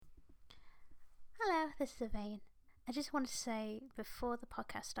this is Elaine. I just want to say, before the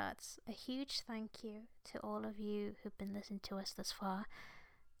podcast starts, a huge thank you to all of you who've been listening to us thus far.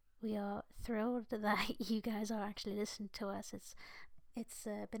 We are thrilled that you guys are actually listening to us. It's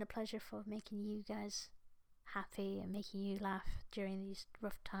been a pleasure for making you guys happy and making you laugh during these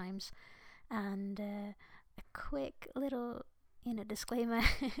rough times. And a quick little, disclaimer.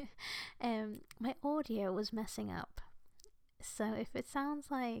 My audio was messing up. So if it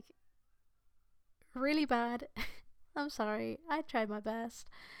sounds like really bad, I'm sorry. I tried my best.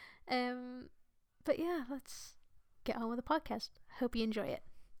 But yeah, let's get on with the podcast. Hope you enjoy it.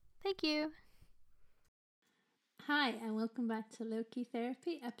 Thank you. Hi, and welcome back to Lowkey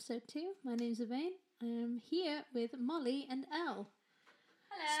Therapy, episode 2. My name's Elaine. I am here with Molly and Elle.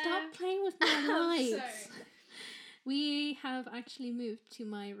 Hello. Stop playing with my lights. Sorry. We have actually moved to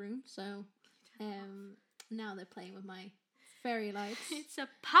my room, so now they're playing with my fairy lights. It's a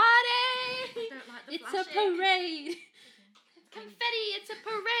party! I don't like the It's flashing. a parade! Confetti, it's a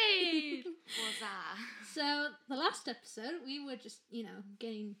parade! What's that? So, the last episode, we were just,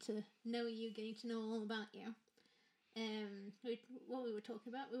 getting to know you, getting to know all about you. What we were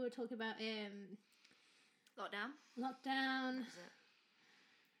talking about? We were talking about Lockdown? lockdown. What is it?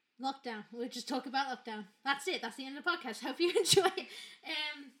 Lockdown. We'll just talk about lockdown. That's it. That's the end of the podcast. Hope you enjoy it.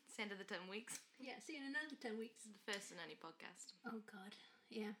 It's the end of the 10 weeks. Yeah, see you in another 10 weeks. This is the first and only podcast. Oh, God.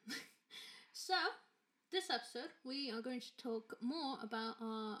 Yeah. So, this episode, we are going to talk more about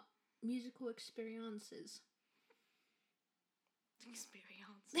our musical experiences.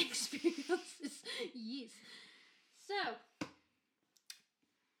 Experiences. Yes. So,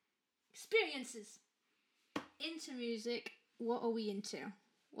 experiences. Into music, what are we into?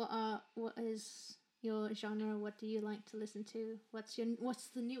 What is your genre? What do you like to listen to? What's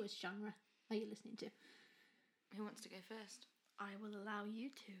the newest genre are you listening to? Who wants to go first? I will allow you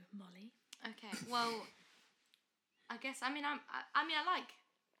to, Molly. Okay, well, I guess, I like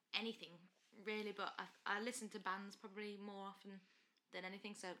anything, really, but I listen to bands probably more often than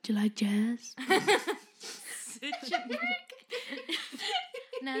anything, so... Do you like jazz? Such a prick.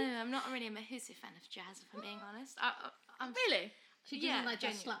 No, I'm not really a massive fan of jazz, if I'm being honest. I'm Really? She doesn't like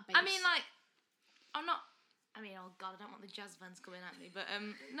that slap bass. I mean, oh God, I don't want the jazz fans coming at me, but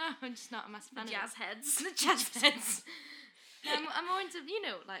no, I'm just not a massive fan of Jazz heads. the jazz heads. No, I'm more into,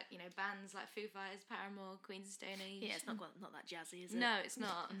 bands like Foo Fighters, Paramore, Queens of Stone Age. Yeah, it's not that jazzy, is it? No, it's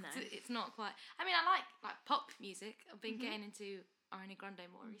not. No. It's not quite. I mean, I like pop music. I've been getting into Ariana Grande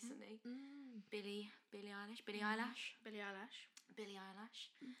more recently. Billie Eilish. Billie Eilish.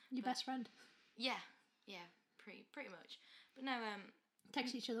 Your best friend. Yeah, pretty much. But no,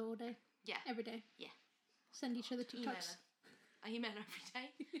 Text each other all day. yeah, Every day. Yeah. Send each other email TikToks. her. I email her every day,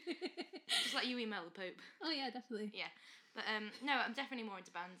 just like you email the Pope. Oh yeah, definitely. Yeah, but no, I'm definitely more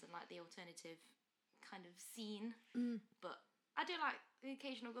into bands and like the alternative kind of scene. But I do like the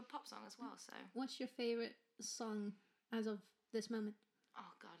occasional good pop song as well. So, what's your favourite song as of this moment?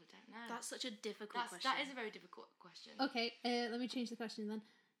 oh God, I don't know. That's such a difficult question. That is a very difficult question. Okay, let me change the question then.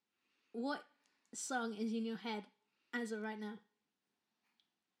 What song is in your head as of right now?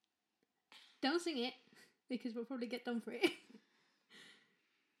 Don't sing it, because we'll probably get done for it.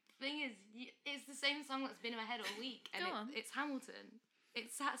 Thing is, it's the same song that's been in my head all week, and Go on. it's Hamilton.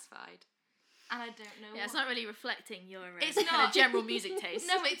 It's Satisfied, and I don't know. Yeah, it's not really reflecting your It's kind not. of general music taste.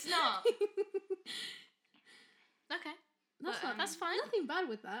 No, it's not. Okay. That's fine. Nothing bad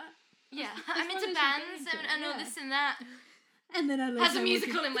with that. Yeah, As I'm long into as you're bands into it, and all yeah. this and that. And then I Has a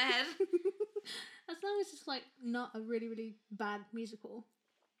musical in my head. As long as it's like not a really, really bad musical.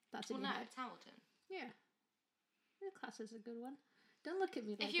 That's in Well, your no, head. it's Hamilton. Yeah. The class is a good one. Don't look at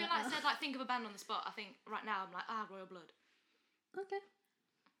me like If you that. said think of a band on the spot, I think right now I'm like Royal Blood. Okay.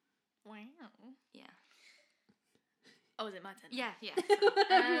 Wow. Yeah. Oh, is it my turn? Yeah.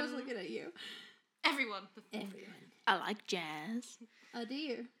 Everyone's looking at you. Everyone. I like jazz. Oh, do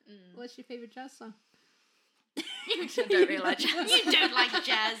you? What's your favourite jazz song? You don't really like jazz. You don't like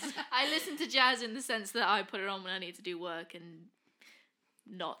jazz. I listen to jazz in the sense that I put it on when I need to do work and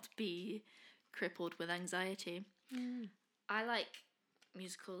not be crippled with anxiety. I like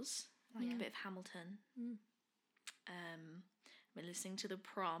musicals. I like a bit of Hamilton. I've been listening to The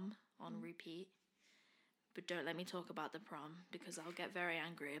Prom on repeat. But don't let me talk about The Prom because I'll get very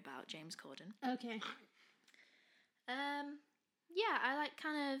angry about James Corden. Okay. Yeah, I like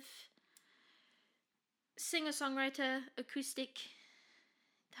kind of singer-songwriter, acoustic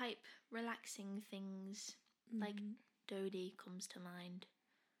type relaxing things. Like Dodie comes to mind.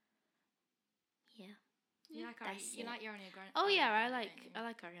 Yeah. You like Ariana Grande? Oh yeah, I like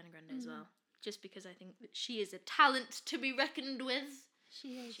Ariana Grande as well. Just because I think that she is a talent to be reckoned with. She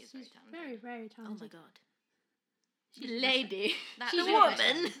is. She's She's very very, talented. very Oh talented. my god. She's Lady. That's She's the your woman. best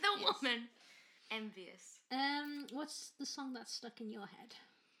friend. The Yes. woman. Envious. What's the song that's stuck in your head?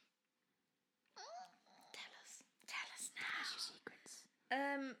 Tell us now. What's your secrets?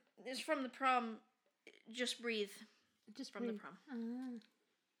 It's from the prom. Just breathe. Just From the breathe. prom.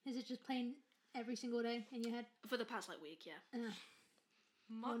 Is it just playing every single day in your head? For the past week, yeah.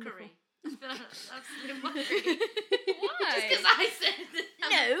 Mockery. I feel like that's mockery. Why? Just because I said that.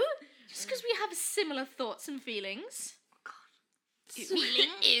 No. Just because we have similar thoughts and feelings. Feeling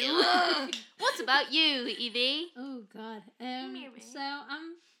Ew. What about you, Evie? Oh God. Mary. So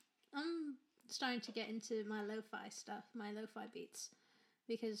I'm starting to get into my lo-fi stuff, my lo-fi beats,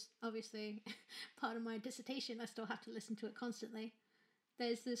 because obviously part of my dissertation I still have to listen to it constantly.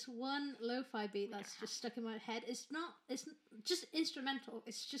 There's this one lo-fi beat that's just stuck in my head. It's just instrumental.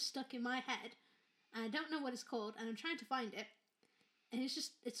 It's just stuck in my head. And I don't know what it's called, and I'm trying to find it. And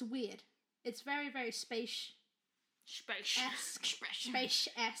it's weird. It's very, very space-esque.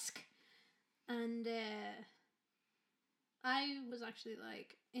 And I was actually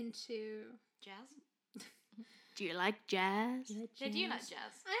like into Jazz? Do you like jazz? Yeah, do you like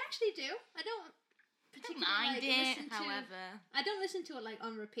jazz? I actually do. I don't Don't particularly mind like, it, listen to. however. I don't listen to it like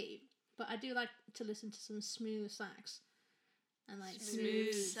on repeat, but I do like to listen to some smooth sax and like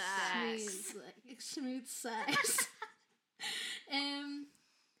Smooth sax. smooth sax.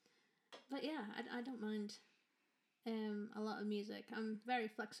 But yeah, I don't mind a lot of music. I'm very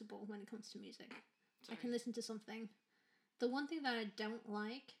flexible when it comes to music. Sorry. I can listen to something. The one thing that I don't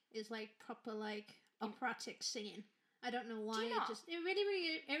like is like proper like operatic singing. I don't know why. you not? It really,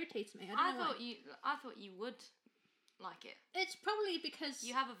 really irritates me. I don't know why. thought you would like it. It's probably because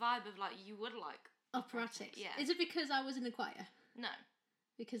You have a vibe of like you would like operatic. Yeah. Is it because I was in the choir? No.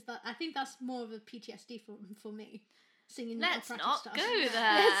 Because I think that's more of a PTSD for me. Singing Let's operatic not stuff. go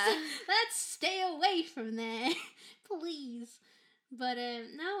there. Let's stay away from there, please. But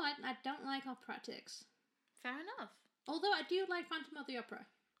no, I don't like operatics. Fair enough. Although I do like Phantom of the Opera.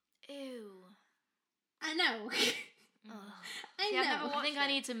 Ew. I know. Ugh. I See, I've never know. I watched think I it.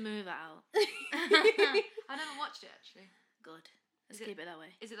 need to move out. I never watched it actually. Good. Let's Is it- keep it that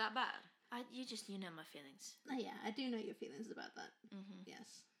way. Is it that bad? You know my feelings. Oh, yeah, I do know your feelings about that. Mm-hmm.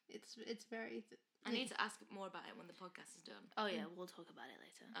 Yes, it's very. I need to ask more about it when the podcast is done. Oh yeah, we'll talk about it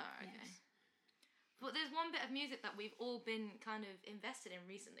later. Oh, okay. Yes. But there's one bit of music that we've all been kind of invested in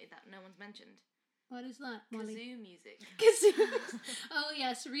recently that no one's mentioned. What is that, Molly? Kazoo music. Kazoo. Oh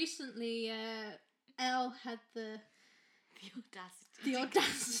yes, recently Elle had the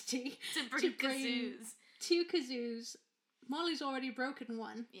audacity to bring bring- kazoos. 2 kazoos. Molly's already broken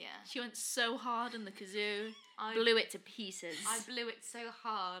one. Yeah. She went so hard on the kazoo, I blew it to pieces. I blew it so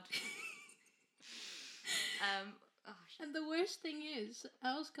hard. And the worst thing is,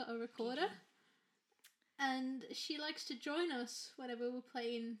 Elle's got a recorder, and she likes to join us whenever we're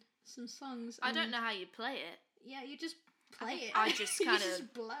playing some songs. I and don't know how you play it. Yeah, you just play it. I just You kinda-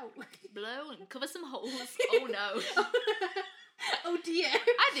 just blow. Blow and cover some holes. Oh no. Oh dear.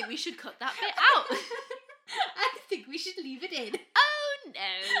 I think we should cut that bit out. I think we should leave it in. Oh no.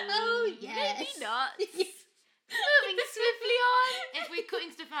 Oh yes. Maybe not. Yes. Moving swiftly on. if we're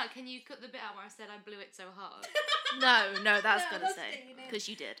cutting stuff out, can you cut the bit out where I said I blew it so hard? No, that's No, gonna that's stay. staying in. Because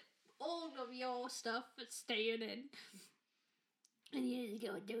you did. All of your stuff is staying in. And you just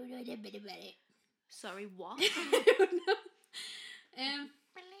go do it a bit about it. Sorry, what? No.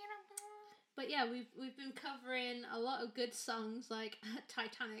 But yeah, we've been covering a lot of good songs like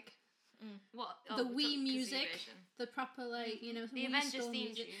Titanic, What? the Oh, Wii kazoo music, version. the proper like The Wii Avengers Store theme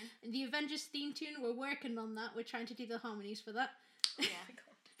music. tune. The Avengers theme tune. We're working on that. We're trying to do the harmonies for that. Yeah.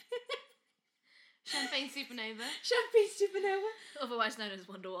 Champagne Supernova. Champagne Supernova. Otherwise known as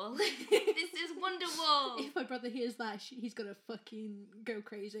Wonderwall. This is Wonderwall. If my brother hears that, he's gonna fucking go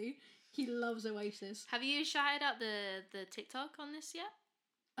crazy. He loves Oasis. Have you shouted out the TikTok on this yet?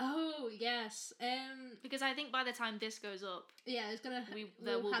 Oh yes. Because I think by the time this goes up, Yeah, it's gonna.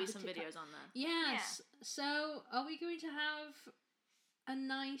 there we'll will have be the some TikTok. videos on there. Yes. So, are we going to have a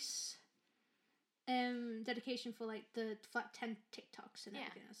nice dedication for like the flat 10 TikToks and Yeah.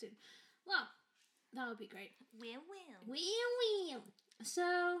 everything else soon? Well, that would be great. Well.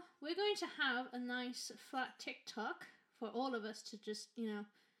 So, we're going to have a nice flat TikTok for all of us to just,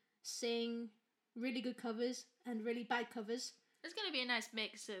 sing really good covers and really bad covers. It's going to be a nice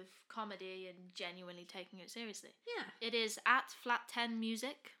mix of comedy and genuinely taking it seriously. Yeah. It is at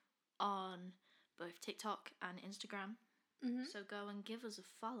Flat10Music on both TikTok and Instagram. Mm-hmm. So go and give us a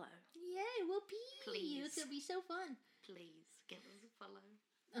follow. Yeah, it will be. Please. It'll be so fun. Please give us a follow.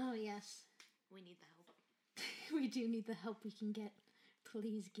 Oh, yes. We need the help. We do need the help we can get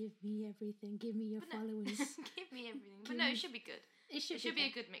please give me everything. Give me your followers. Give me everything. But no, it should be good. It should be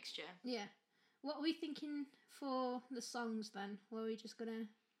a good mixture. Yeah. What are we thinking for the songs then? Were we just gonna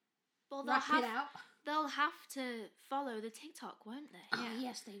wrap it out? They'll have to follow the TikTok, won't they? Oh,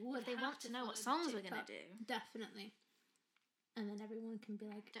 yes, they would. If they want to know what songs we're gonna do. Definitely. And then everyone can be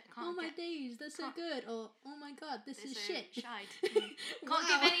like, Can't "Oh my days, they're so good," or "Oh my god, this is shit." Shite. Can't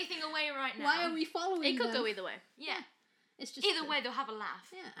give anything away right now. Why are we following It could them? go either way. Yeah. It's just either way, they'll have a laugh.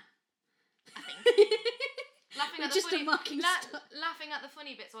 Yeah. I think. Laughing at the just funny, a mocking stuff. laughing at the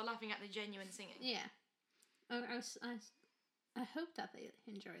funny bits or laughing at the genuine singing. Yeah. I hope that they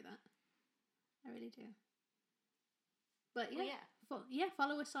enjoy that. I really do. But yeah,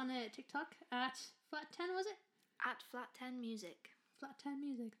 follow us on TikTok at Flat10, was it? At Flat10 Music. Flat10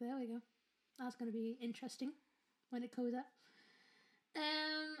 Music. There we go. That's going to be interesting when it goes up.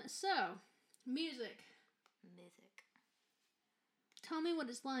 So music. Tell me what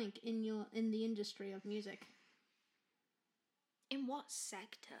it's like in the industry of music. In what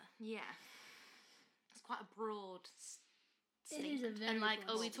sector? Yeah. It's quite a broad It is a very and like,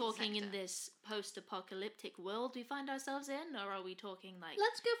 broad are we talking sector. in this post-apocalyptic world we find ourselves in, or are we talking like?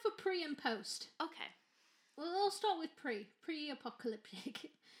 Let's go for pre and post. Okay. Well, I'll start with pre-apocalyptic.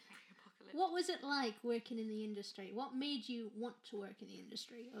 What was it like working in the industry? What made you want to work in the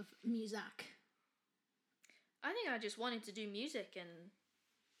industry of music? I think I just wanted to do music, and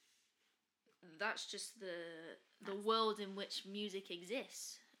that's just the world in which music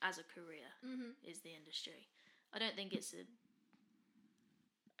exists as a career. Is the industry. I don't think it's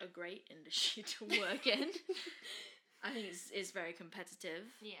a great industry to work in. I think it's very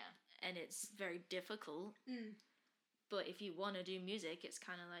competitive. Yeah. And it's very difficult. But if you want to do music, it's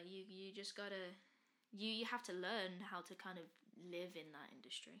kind of like you just gotta you have to learn how to kind of live in that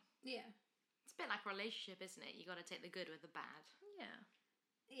industry. Yeah. It's a bit like a relationship, isn't it? You got to take the good with the bad. Yeah.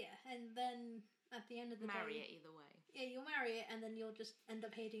 Yeah, and then at the end of the Marry day, it either way. Yeah, you'll marry it, and then you'll just end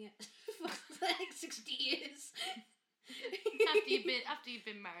up hating it for like 60 years. after you've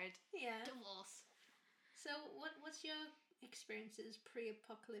been married. Yeah. Divorce. So what's your experiences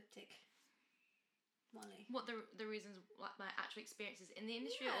pre-apocalyptic, Molly? What the reasons, like my actual experiences in the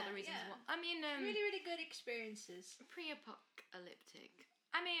industry, or the reasons? Yeah. What I mean, really, really good experiences. Pre-apocalyptic.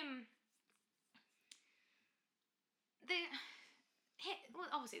 I mean,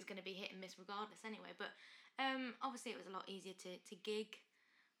 obviously it's going to be hit and miss regardless anyway. But obviously it was a lot easier to gig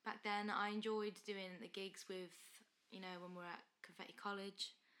back then. I enjoyed doing the gigs with, when we were at Confetti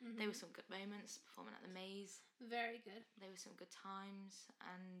College. There were some good moments performing at the Maze. Very good. There were some good times,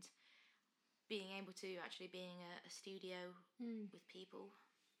 and being able to actually being a studio with people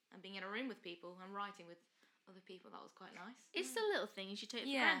and being in a room with people and writing with other people, that was quite nice. It's the little things you take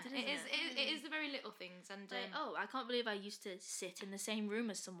for granted, isn't it? It is the very little things, and I can't believe I used to sit in the same room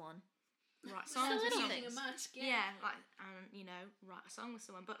as someone. Write songs songs with with someone. Using a mask, write a song with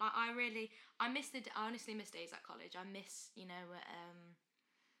someone. But like, I honestly miss days at college. I miss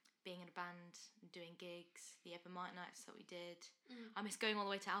being in a band, doing gigs, the open mic nights that we did. I miss going all the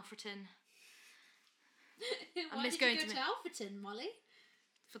way to Alfreton. Why did you go to Alfreton, Molly?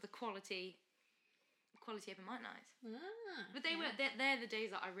 For the quality open mic nights. But they're they're the days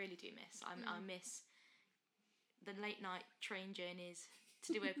that I really do miss. I miss the late night train journeys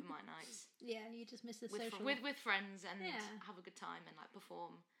to do open mic nights. Yeah, you just miss the with social with friends and have a good time and like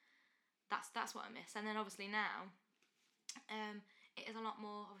perform. That's what I miss. And then obviously now, it is a lot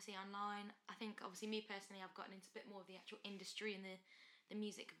more obviously online. I think obviously me personally, I've gotten into a bit more of the actual industry and the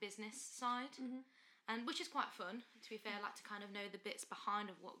music business side. And which is quite fun, to be fair. I like to kind of know the bits behind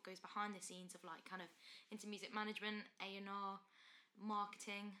of what goes behind the scenes of like kind of into music management, A&R,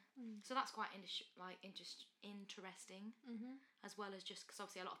 marketing. So that's quite interesting, as well as just because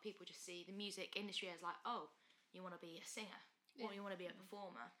obviously a lot of people just see the music industry as like, oh, you want to be a singer or you want to be a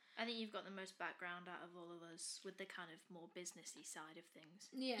performer. I think you've got the most background out of all of us with the kind of more businessy side of things.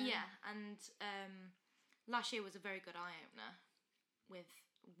 Yeah, and last year was a very good eye opener with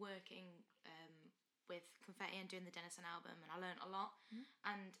working with Confetti and doing the Denison album, and I learned a lot.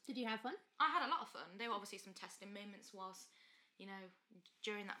 And did you have fun? I had a lot of fun. There were obviously some testing moments whilst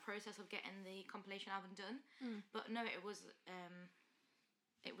during that process of getting the compilation album done. But no, it was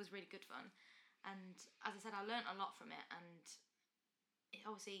really good fun. And as I said, I learned a lot from it, and it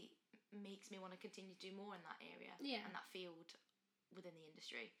obviously makes me want to continue to do more in that area and that field within the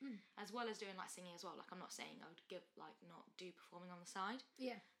industry, as well as doing like singing as well. Like I'm not saying I would not do performing on the side,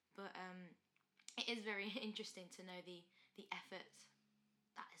 but it is very interesting to know the effort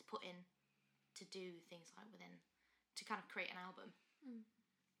that is put in to do things like to kind of create an album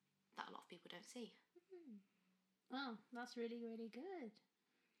that a lot of people don't see. Oh, that's really, really good.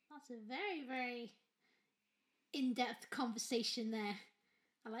 That's a very, very in-depth conversation there.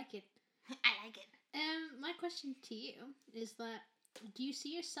 I like it. I like it. My question to you is that, do you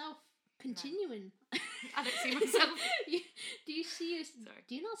see yourself continuing? No. I don't see myself. Do you see yourself? Sorry.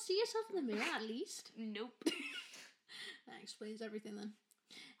 Do you not see yourself in the mirror at least? Nope. That explains everything then.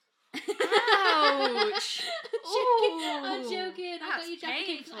 Ouch! I'm joking. I got you Jaffa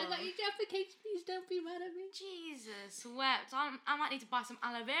cakes. painful. I got you Jaffa cakes. Please don't be mad at me. Jesus wept. I might need to buy some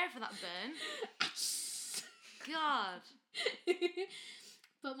aloe vera for that burn. God.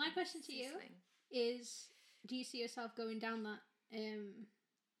 But my question to you is, do you see yourself going down that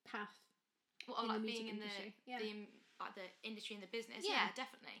path? Well, like being in industry? like the industry and the business. Yeah. Yeah,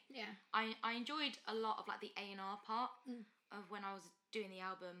 definitely. Yeah. I enjoyed a lot of like the A&R part Mm. of when I was doing the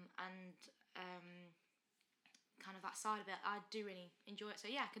album and kind of that side of it. I do really enjoy it. So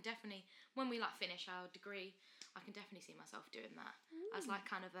yeah, I could definitely, when we like finish our degree, I can definitely see myself doing that as like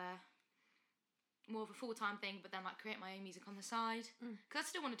kind of a more of a full-time thing, but then like create my own music on the side, because I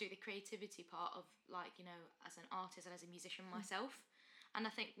still want to do the creativity part of like, you know, as an artist and as a musician myself. And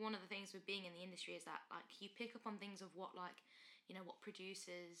I think one of the things with being in the industry is that like you pick up on things of what like, you know, what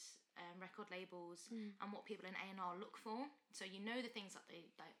producers, record labels and what people in A&R look for. So you know the things that they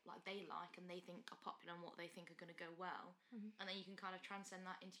like and they think are popular and what they think are going to go well, and then you can kind of transcend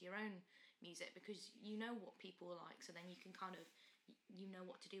that into your own music because you know what people like. So then you can kind of, you know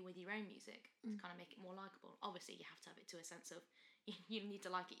what to do with your own music to kind of make it more likable. Obviously you have to have it to a sense of you need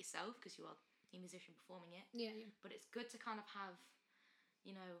to like it yourself because you are the musician performing it. Yeah. But it's good to kind of have,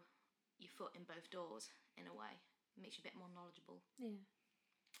 you know, your foot in both doors in a way. It makes you a bit more knowledgeable. Yeah.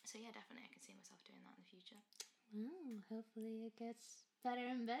 So yeah, definitely I can see myself doing that in the future. Oh, hopefully it gets better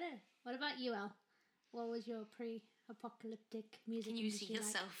and better. What about you, El? What was your pre-apocalyptic music Can you industry see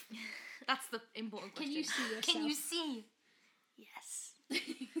yourself? That's the important question. Can you see yourself? Can you see? Yes.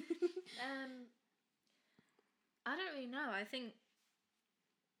 I don't really know. I think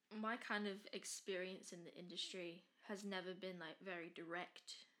my kind of experience in the industry has never been like very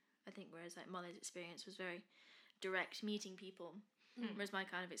direct. I think whereas like Molly's experience was very direct, meeting people, whereas my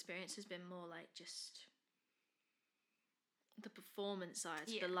kind of experience has been more like just the performance side,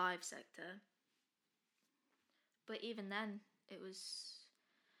 the live sector. But even then,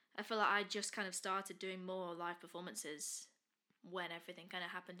 I feel like I just kind of started doing more live performances when everything kind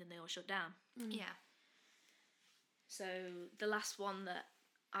of happened and they all shut down. Yeah. So the last one that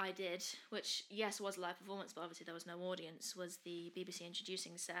I did, which yes was a live performance, but obviously there was no audience, was the BBC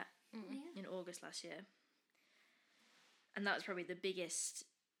Introducing set in August last year. And that was probably the biggest,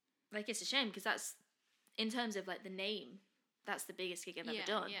 like it's a shame because that's, in terms of like the name, that's the biggest gig I've ever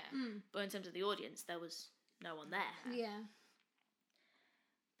done. Yeah. But in terms of the audience, there was no one there. Yeah.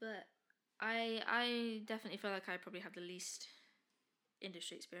 But I definitely feel like I probably have the least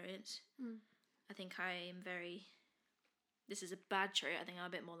industry experience. I think I am very, this is a bad trait, I think I'm a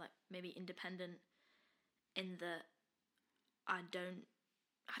bit more like maybe independent in that I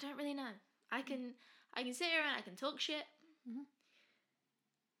don't really know. I can sit here and I can talk shit.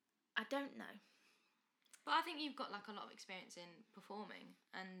 I don't know. But I think you've got like a lot of experience in performing,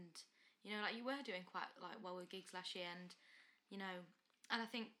 and you know, like you were doing quite like well with gigs last year, and you know, and I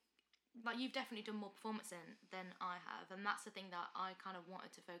think like you've definitely done more performance than I have, and that's the thing that I kind of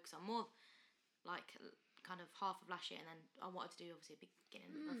wanted to focus on more, like kind of half of last year, and then I wanted to do obviously a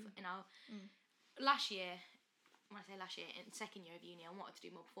beginning of, you know, last year. When I say last year, in second year of uni, I wanted to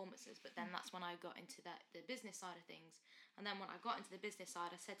do more performances, but then that's when I got into the business side of things. And then when I got into the business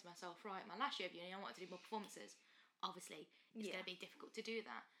side, I said to myself, right, my last year of uni, I wanted to do more performances. Obviously, it's going to be difficult to do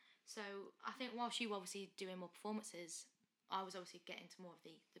that. So I think whilst you were obviously doing more performances, I was obviously getting to more of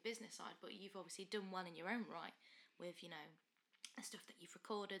the business side, but you've obviously done well in your own right with, you know, the stuff that you've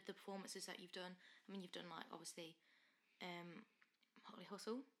recorded, the performances that you've done. I mean, you've done like, obviously, Hockley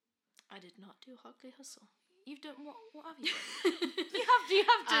Hustle. I did not do Hockley Hustle. You've done what have you done? you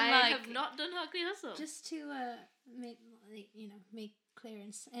have done I have not done Hockley Hustle. Just to make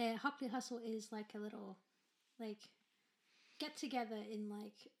clearance, Hockley Hustle is like a little like get together in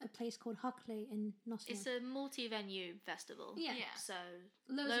like a place called Hockley in Nottingham. It's a multi-venue festival. Yeah. So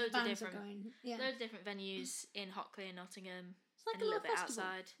loads of bands are going. Yeah. Loads of different venues in Hockley and Nottingham. It's like and a a little little bit festival.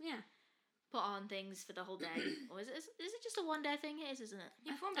 outside. Yeah. Put on things for the whole day. Or is it just a one-day thing? It is, isn't it?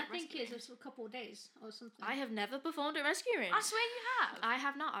 You performed I at think Rescue it's a couple of days or something. I have never performed at Rescue Room. I swear you have. I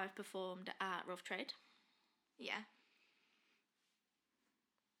have not. I've performed at Rough Trade. Yeah.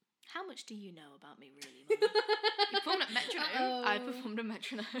 How much do you know about me, really, Mum? You performed at Metronome. Uh-oh. I performed at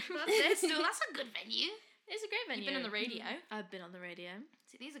Metronome. That's a good venue. It's a great venue. You've been on the radio. I've been on the radio.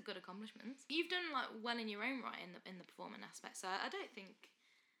 See, these are good accomplishments. You've done like well in your own right in the performing aspect. So I don't think,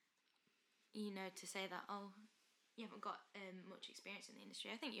 to say that you haven't got much experience in the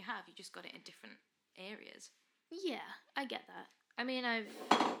industry. I think you have. You just got it in different areas. Yeah, I get that. I mean, I've.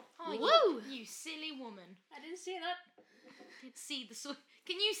 Oh, Woo! You silly woman! I didn't see that. Did see the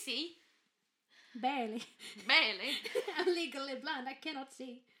Can you see? Barely. Barely. I'm legally blind. I cannot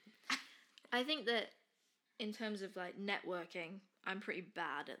see. I think that in terms of like networking, I'm pretty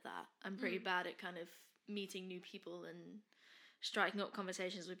bad at that. I'm pretty bad at kind of meeting new people and striking up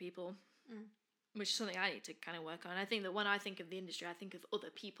conversations with people, which is something I need to kind of work on. I think that when I think of the industry, I think of other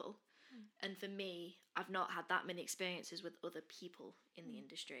people. And for me, I've not had that many experiences with other people in the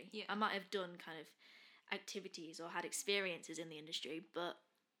industry. Yeah. I might have done kind of activities or had experiences in the industry, but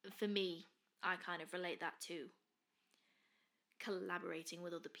for me, I kind of relate that to collaborating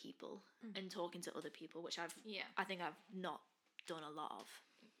with other people and talking to other people, which I think I've not done a lot of.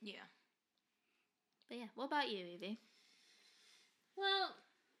 Yeah. But yeah, what about you, Evie? Well,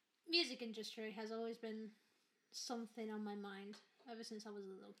 music industry has always been something on my mind ever since I was a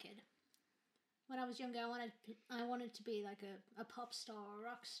little kid. When I was younger, I wanted to be like a pop star or a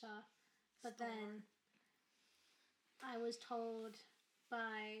rock star, but then I was told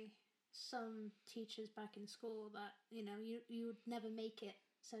by some teachers back in school that you would never make it,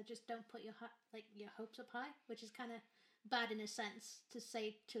 so just don't put your hopes up high, which is kind of bad in a sense to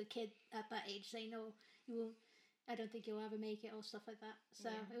say to a kid at that age. Say no, you will. I don't think you'll ever make it or stuff like that. So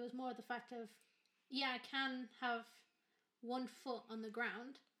it was more the fact of I can have one foot on the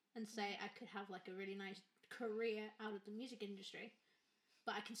ground and say I could have like a really nice career out of the music industry,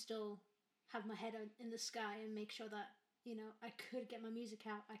 but I can still have my head in the sky and make sure that I could get my music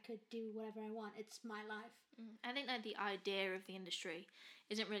out. I could do whatever I want. It's my life. I think that the idea of the industry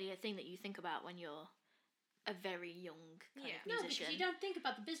isn't really a thing that you think about when you're a very young kind of musician. No, because you don't think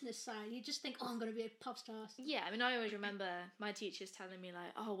about the business side. You just think, I'm going to be a pop star. Yeah, I mean, I always remember my teachers telling me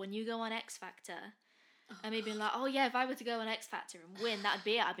like, when you go on X Factor, and me being like, if I were to go on X Factor and win, that'd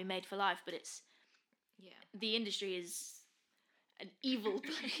be it. I'd be made for life. But the industry is an evil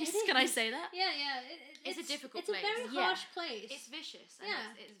place. Can I say that? Yeah. It's a difficult place. It's a very harsh place. It's vicious.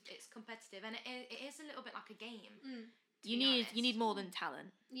 And it's competitive, and it is a little bit like a game. You need more than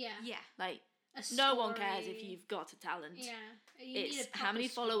talent. Yeah. Like no one cares if you've got a talent. Yeah. It's how many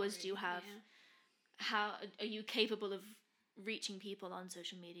followers do you have? Yeah. How are you capable of reaching people on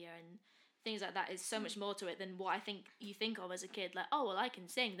social media and things like that? Is so much more to it than what I think you think of as a kid. Like, I can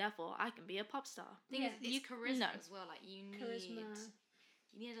sing, therefore I can be a pop star. It's charisma as well. Like you need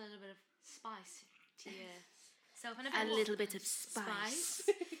a little bit of spice to yourself, and a little bit of spice.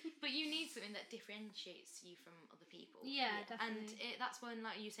 But you need something that differentiates you from other people. Yeah, definitely. And that's when,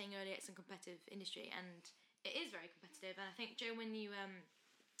 like you were saying earlier, it's a competitive industry, and it is very competitive. And I think, Jo, when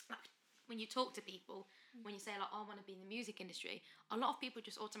you talk to people, when you say like, I want to be in the music industry, a lot of people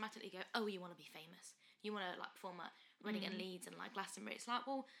just automatically go, you want to be famous, you want to like perform at Reading and Leeds and like Glastonbury. It's like,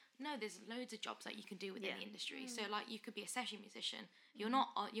 well, no, there's loads of jobs that you can do within the industry. So like, you could be a session musician. You're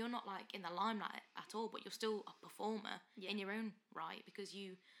not like in the limelight at all, but you're still a performer in your own right, because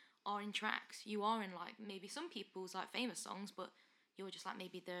you are in tracks. You are in like maybe some people's like famous songs, but you're just like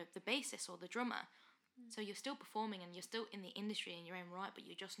maybe the bassist or the drummer. So you're still performing and you're still in the industry in your own right, but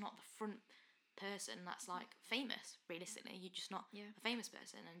you're just not the front person that's like famous. Realistically, you're just not a famous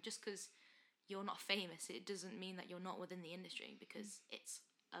person. And just because you're not famous, it doesn't mean that you're not within the industry, because it's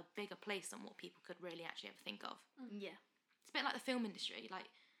a bigger place than what people could really actually ever think of. Yeah, it's a bit like the film industry. Like,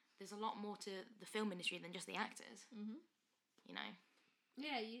 there's a lot more to the film industry than just the actors.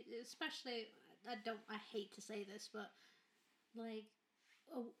 Yeah, especially, I hate to say this, but like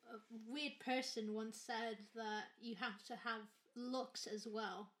a weird person once said that you have to have looks as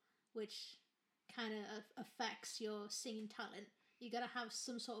well, which kind of affects your singing talent. You gotta have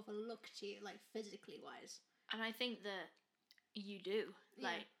some sort of a look to you, like physically wise. And I think that you do.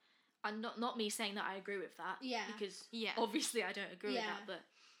 Like, I'm not me saying that I agree with that. Yeah. Because obviously I don't agree with that, but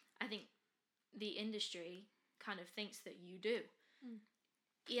I think the industry kind of thinks that you do.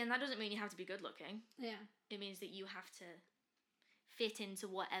 Yeah, and that doesn't mean you have to be good looking. Yeah. It means that you have to fit into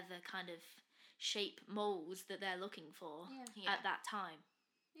whatever kind of shape molds that they're looking for at that time.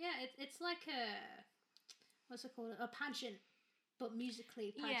 Yeah, it's like what's it called? A pageant, but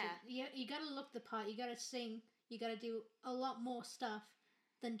musically pageant. Yeah. You gotta look the part, you gotta sing, you gotta do a lot more stuff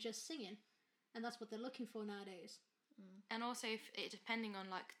than just singing. And that's what they're looking for nowadays. And also, depending on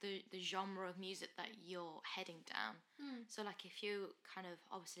like the genre of music that you're heading down. So like, if you kind of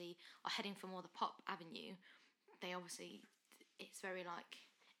obviously are heading for more the pop avenue, it's very like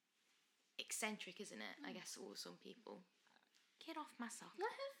eccentric, isn't it? I guess, or some people. Get off my sock. Let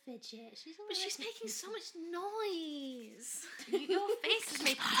her fidget. But she's making so much noise. Your face is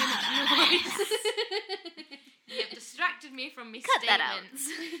making too much noise. You have distracted me from me Cut statements.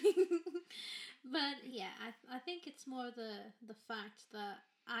 that out. But yeah, I think it's more the fact that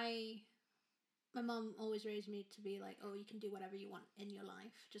my mom always raised me to be like, oh, you can do whatever you want in your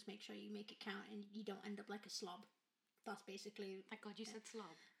life. Just make sure you make it count and you don't end up like a slob. That's basically. My God, you said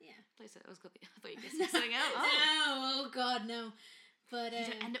slob. Yeah. I thought you were saying something else. No, oh God, no. But You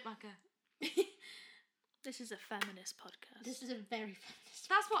don't end up like a. This is a feminist podcast. This is a very feminist.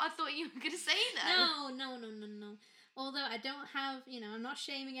 That's what I thought you were going to say then. No. Although I don't have, I'm not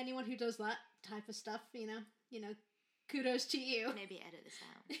shaming anyone who does that type of stuff. Kudos to you. Maybe edit this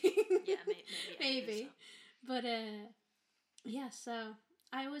out. Yeah, maybe. But yeah. So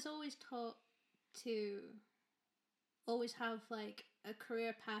I was always taught to always have like a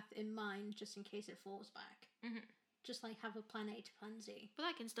career path in mind, just in case it falls back. Mm-hmm. Just like have a plan A to plan Z. But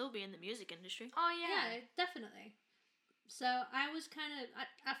I can still be in the music industry. Oh yeah, definitely. So I was kind of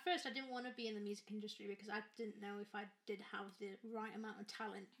at first I didn't want to be in the music industry because I didn't know if I did have the right amount of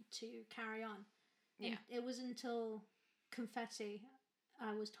talent to carry on. And it was until Confetti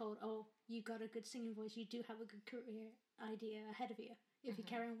I was told, oh, you got a good singing voice, you do have a good career idea ahead of you. If you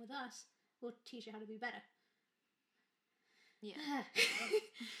carry on with us, we'll teach you how to be better. Yeah.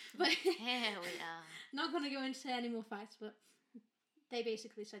 But here we are. Not going to go into any more facts, but they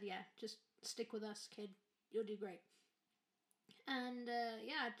basically said, yeah, just stick with us, kid. You'll do great. And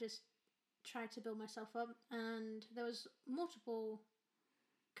I just tried to build myself up, and there was multiple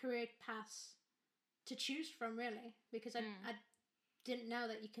career paths to choose from, really, because I didn't know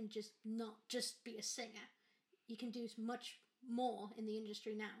that you can just not just be a singer. You can do much more in the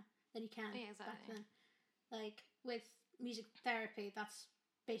industry now than you can back then. Like with music therapy, that's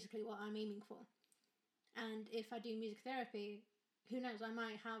basically what I'm aiming for. And if I do music therapy, who knows, I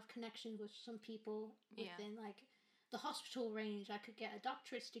might have connections with some people within like the hospital range. I could get a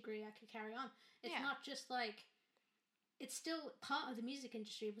doctorate's degree, I could carry on. It's not just like, it's still part of the music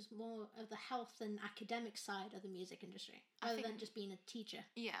industry. It was more of the health and academic side of the music industry rather than just being a teacher.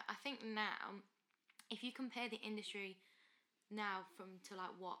 Yeah, I think now, if you compare the industry now to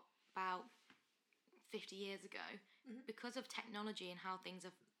like what, about 50 years ago, because of technology and how things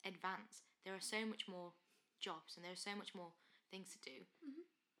have advanced, there are so much more jobs and there are so much more things to do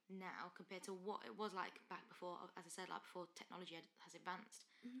now compared to what it was like back before, as I said, like before technology has advanced.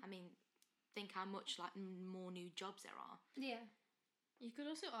 I mean, think how much like more new jobs there are. Yeah. You could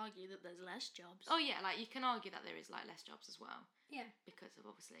also argue that there's less jobs. Oh yeah, like you can argue that there is like less jobs as well. Yeah. Because of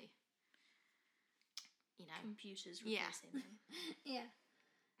obviously, computers replacing them. Yeah.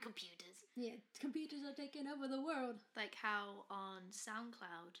 Computers. Yeah, computers are taking over the world. Like how on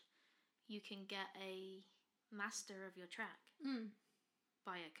SoundCloud you can get a master of your track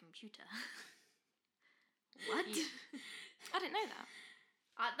by a computer. What? I didn't know that.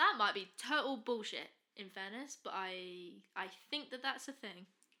 That might be total bullshit, in fairness, but I think that's a thing.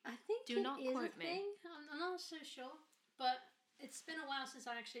 I think Do not quote me. Thing. I'm not so sure, but it's been a while since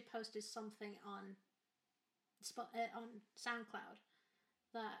I actually posted something on SoundCloud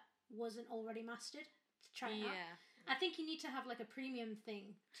that wasn't already mastered to try it out. I think you need to have like a premium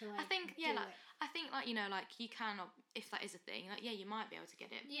thing to like. I think do it. I think like you can, if that is a thing, like you might be able to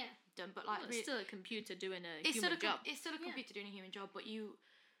get it done, but like it's still a computer doing a it's human job. It's still a computer doing a human job, but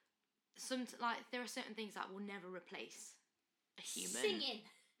there are certain things that will never replace a human. Singing.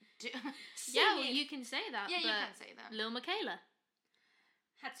 Yeah, well, you can say that. Yeah, but you can say that. Lil Michaela.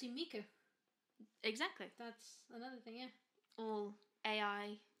 Hatsumiku. Exactly. That's another thing, yeah. All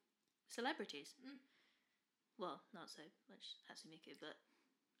AI celebrities. Well, not so much Hatsumiku, but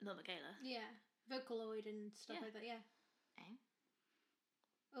Lil Michaela. Yeah, Vocaloid and stuff like that, yeah.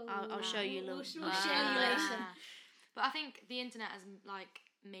 Oh, I'll show you We'll Lil show you later. But I think the internet has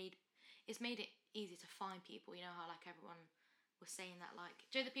made it easier to find people. You know how like everyone was saying that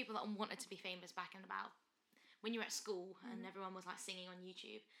the people that wanted to be famous back in about when you were at school and everyone was like singing on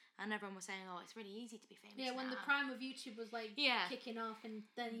YouTube and everyone was saying, oh, it's really easy to be famous. Yeah, when now. the prime of YouTube was kicking off and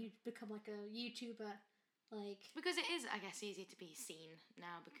then you become like a YouTuber. Because it is, I guess, easier to be seen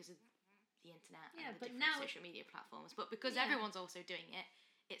now because of the internet and the different social media platforms. But because everyone's also doing it,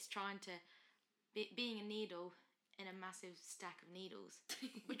 it's trying to being a needle in a massive stack of needles.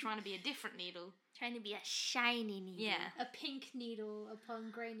 We're trying to be a different needle. Trying to be a shiny needle. Yeah. A pink needle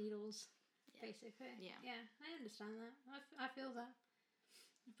upon grey needles, basically. Yeah. Yeah, I understand that. I feel that.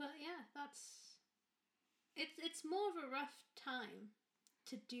 But yeah, it's more of a rough time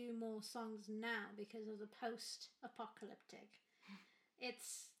to do more songs now because of the post-apocalyptic.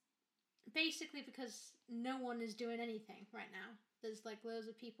 It's basically because no one is doing anything right now. There's like loads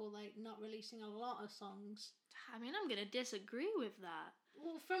of people like not releasing a lot of songs. I mean, I'm gonna disagree with that.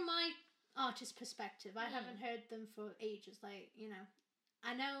 Well, from my artist perspective, I haven't heard them for ages. Like, you know,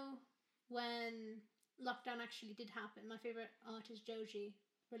 I know when lockdown actually did happen, my favorite artist Joji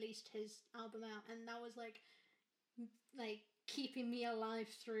released his album out, and that was like keeping me alive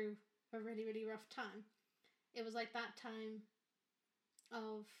through a really, really rough time. It was like that time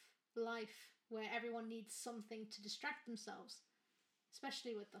of life where everyone needs something to distract themselves,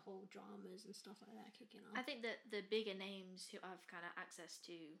 especially with the whole dramas and stuff like that kicking off. I think that the bigger names who have kind of access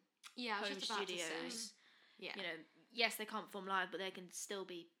to I was home just about to studios, say. Yeah. you know, yes, they can't perform live, but they can still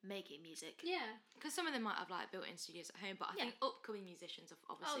be making music. Yeah. Because some of them might have like built-in studios at home, but I think upcoming musicians have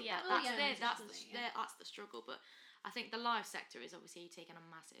obviously that's the struggle. But I think the live sector is obviously taking a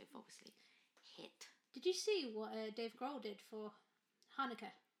massive hit. Did you see what Dave Grohl did for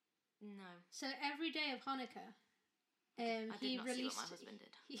Hanukkah? No. So every day of Hanukkah, I he did not released. see what my husband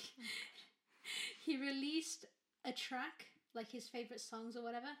did. He released a track, like his favorite songs or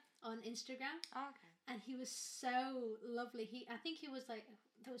whatever, on Instagram. Oh, okay. And he was so lovely. I think he was like,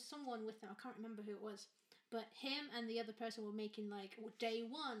 there was someone with him. I can't remember who it was, but him and the other person were making like day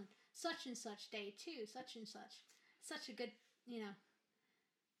 1, such and such, day 2, such and such. Such a good,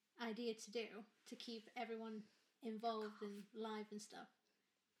 idea to do to keep everyone involved and live and stuff.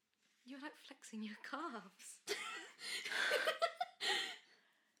 You're like flexing your calves.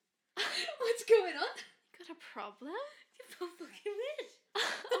 What's going on? Got a problem? You're so fucking weird.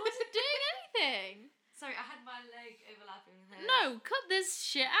 I wasn't doing anything. Sorry, I had my leg overlapping with hers. No, cut this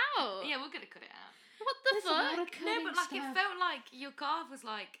shit out. Yeah, we're gonna cut it out. What the There's a lot fuck? of No, but like stuff. it felt like your calf was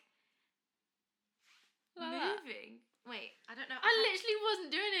like Like that. moving. Wait, I don't know. I literally wasn't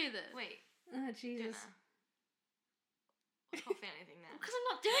doing anything. Wait, Oh, do it Jesus. now. I can't feel anything now. Because I'm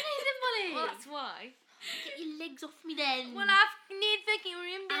not doing anything, buddy. Well, that's why. Get your legs off me then. Well, I need fucking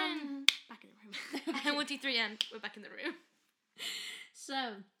room then. Back in the room. And 1, 2, 3, and we're back in the room.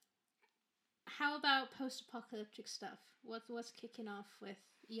 So, how about post-apocalyptic stuff? What's kicking off with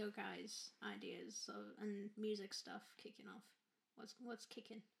your guys' ideas and music stuff kicking off? What's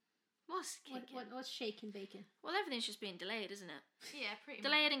kicking? What's kicking? What's shaking bacon? Well, everything's just being delayed, isn't it? Yeah, pretty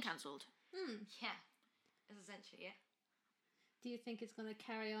Delayed much. and cancelled. Yeah, it's essentially it. Do you think it's going to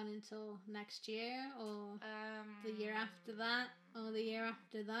carry on until next year, or the year after that, or the year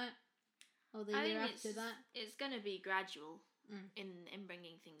after that, or the year after that? It's going to be gradual in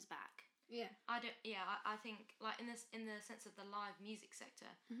bringing things back. Yeah. I think like in the sense of the live music sector,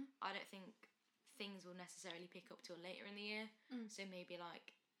 I don't think things will necessarily pick up till later in the year. So maybe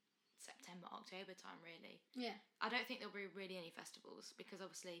like September, October time, really. Yeah. I don't think there'll be really any festivals because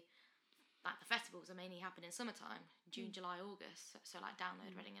obviously, like the festivals are mainly happening in summertime, June, July, August. So like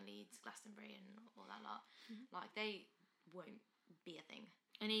Download, Reading and Leeds, Glastonbury, and all that lot. Like they won't be a thing.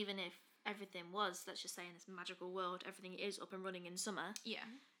 And even if everything was, let's just say in this magical world, everything is up and running in summer. Yeah.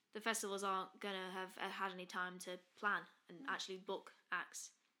 The festivals aren't gonna have had any time to plan and actually book acts.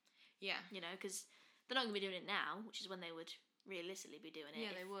 Yeah. You know, because they're not gonna be doing it now, which is when they would realistically be doing it.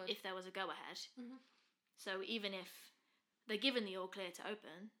 Yeah, they would. If there was a go ahead. So even if they're given the all clear to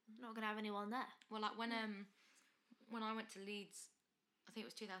open, they're not gonna have anyone there. Well, like when I went to Leeds, I think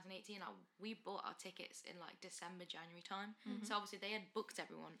it was 2018. We bought our tickets in like December, January time. So obviously they had booked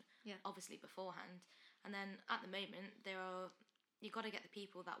everyone, obviously beforehand. And then at the moment you've got to get the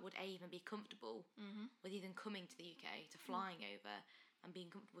people that would even be comfortable with even coming to the UK, to flying over and being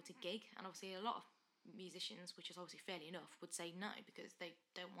comfortable to gig. And obviously a lot of musicians, which is obviously fairly enough, would say no because they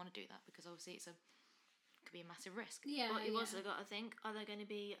don't want to do that because obviously could be a massive risk. Yeah. But you've also got to think, are there going to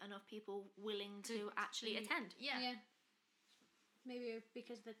be enough people willing to actually attend? Yeah. Maybe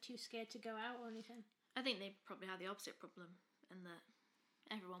because they're too scared to go out or anything. I think they probably have the opposite problem, and that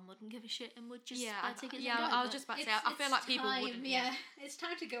everyone wouldn't give a shit and would just Yeah, buy tickets. yeah. and go. I was just about to say, I feel like people time, wouldn't. Yeah, it's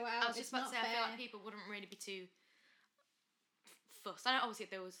time to go out. I was just about to say, I feel like people wouldn't really be too fussed. I know obviously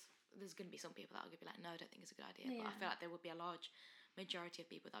there's going to be some people that will be like, no, I don't think it's a good idea. But I feel like there would be a large majority of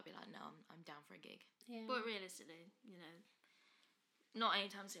people that would be like, no, I'm down for a gig. Yeah. But realistically, not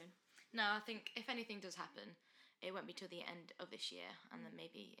anytime soon. No, I think if anything does happen, it won't be till the end of this year, and then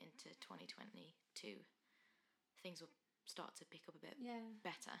maybe into 2022, things will start to pick up a bit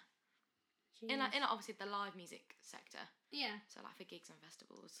better. In obviously the live music sector. Yeah. So like for gigs and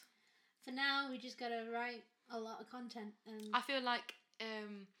festivals. For now, we just gotta write a lot of content, and I feel like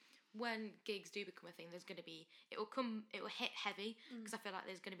when gigs do become a thing, it will hit heavy because I feel like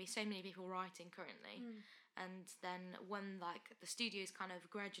there's going to be so many people writing currently, and then when like the studios kind of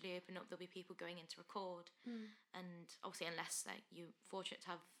gradually open up, there'll be people going in to record, and obviously unless like you're fortunate to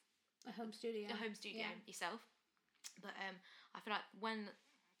have a home studio yourself. But I feel like when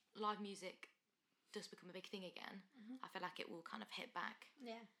live music does become a big thing again, I feel like it will kind of hit back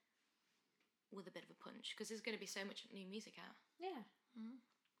with a bit of a punch, because there's going to be so much new music out.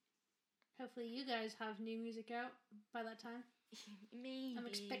 Hopefully you guys have new music out by that time. Maybe. I'm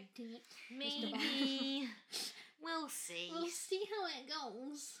expecting it. Maybe. We'll see. We'll see how it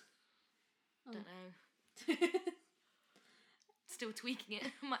goes. Don't know. Still tweaking it.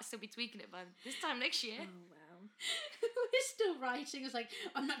 I might still be tweaking it by this time next year. Oh, wow. We're still writing. It's like,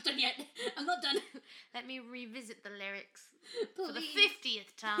 I'm not done yet. I'm not done. Let me revisit the lyrics Please. for the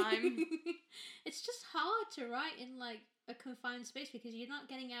 50th time. It's just hard to write in like a confined space because you're not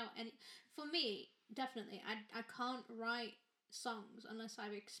getting out any. For me, definitely, I can't write songs unless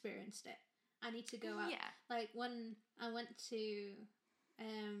I've experienced it. I need to go out. Yeah. Like when I went to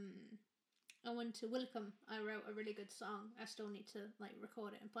Willicombe, I wrote a really good song. I still need to like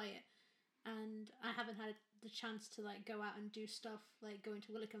record it and play it, and I haven't had the chance to like go out and do stuff like going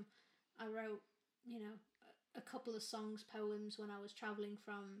to Willicombe. I wrote, a couple of songs, poems when I was traveling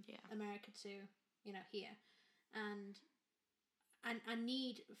from America to here, and I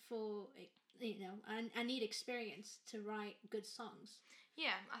need I need experience to write good songs.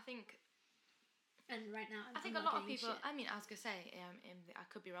 Yeah, I think. And right now, I think a lot of people. I mean, I was gonna say, I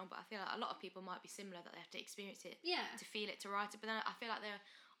could be wrong, but I feel like a lot of people might be similar, that they have to experience it, to feel it, to write it. But then I feel like there are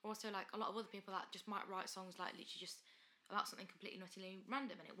also like a lot of other people that just might write songs like literally just about something completely nutty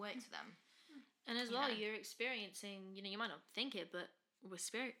random, and it works for them. And as well, you're experiencing. You might not think it, but we're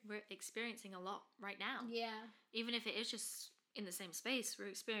experiencing a lot right now. Yeah. Even if it is just in the same space,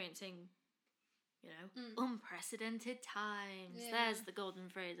 we're experiencing. Unprecedented times. Yeah. There's the golden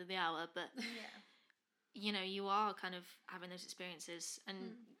phrase of the hour, but. You are kind of having those experiences,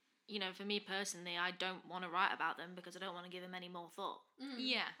 and for me personally, I don't want to write about them because I don't want to give them any more thought.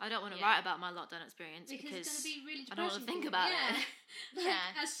 I don't want to write about my lockdown experience because it's going to be really I don't want to think about it.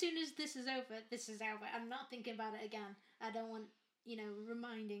 As soon as this is over, I'm not thinking about it again. I don't want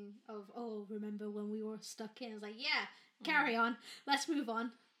reminding of remember when we were stuck in. It's like carry on, let's move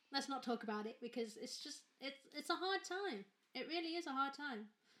on, let's not talk about it, because it's a hard time. It really is a hard time.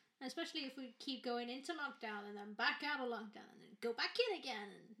 Especially if we keep going into lockdown and then back out of lockdown and then go back in again.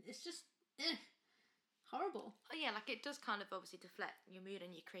 And it's just horrible. Oh, yeah, like it does kind of obviously deflect your mood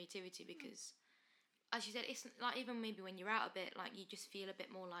and your creativity because, as you said, it's like even maybe when you're out a bit, like you just feel a bit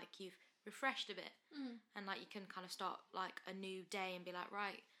more like you've refreshed a bit. And like you can kind of start like a new day and be like,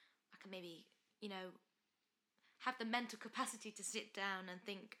 right, I can maybe, have the mental capacity to sit down and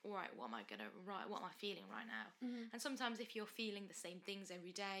think, all right, what am I going to write? What am I feeling right now? And sometimes if you're feeling the same things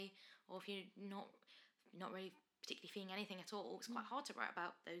every day, or if you're not really particularly feeling anything at all, it's quite hard to write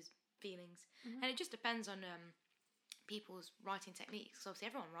about those feelings. And it just depends on people's writing techniques. So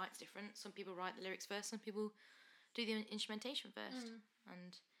obviously everyone writes different. Some people write the lyrics first, some people do the instrumentation first.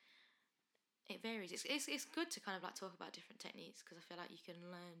 And it varies. It's good to kind of like talk about different techniques because I feel like you can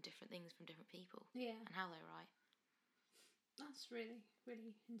learn different things from different people and how they write. That's really,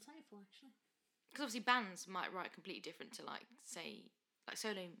 really insightful, actually. Because obviously bands might write completely different to like, say, like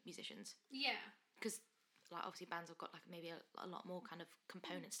solo musicians. Yeah. Because like obviously bands have got like maybe a lot more kind of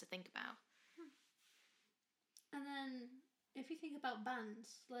components to think about. And then if you think about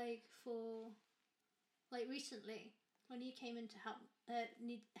bands, like recently, when you came in to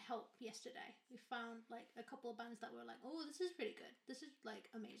need help yesterday, we found like a couple of bands that were like, oh, this is really good. This is like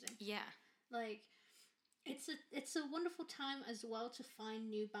amazing. Yeah. Like. It's a wonderful time as well to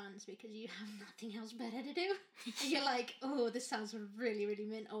find new bands because you have nothing else better to do. And you're like, oh, this sounds really, really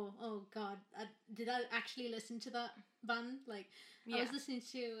mint. Oh God, did I actually listen to that band? Like, I was listening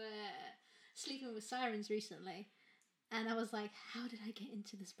to Sleeping with Sirens recently, and I was like, how did I get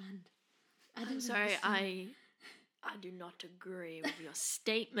into this band? I'm sorry, I do not agree with your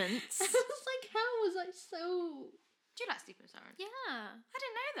statements. I was like, how was I so... Do you like Sleeping with Sirens? Yeah. I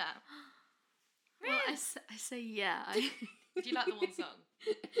didn't know that. Really? Well, I say yeah. Do you like the one song?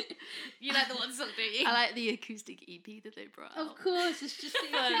 You like the one song, don't you? I like the acoustic EP that they brought out. Of course, it's just the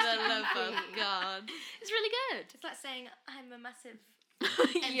For the love of God. It's really good. It's like saying, I'm a massive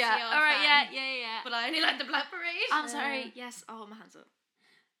yeah, NCR alright, fan, yeah. but I only like the Black Parade. I'm sorry, yes, my hands up.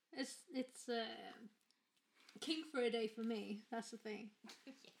 It's King for a Day for me, that's the thing.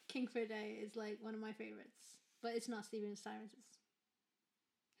 King for a Day is like one of my favourites. But it's not Sleeping with Sirens.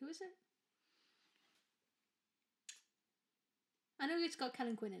 Who is it? I know it's got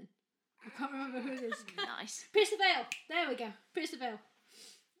Kellen Quinn in. I can't remember who it is. Nice. Pierce the Veil. There we go. Pierce the Veil.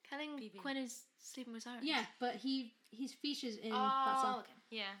 Kellen Quinn is Sleeping with Sirens. Yeah, but he's features in that song. Okay.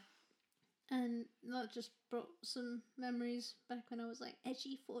 Yeah. And that just brought some memories back when I was like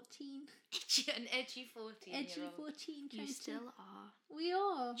edgy 14. An edgy 14. Edgy 14. You still are. We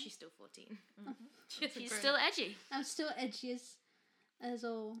are. She's still 14. She's still edgy. I'm still edgy as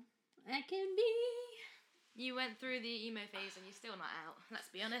all I can be. You went through the emo phase and you're still not out. Let's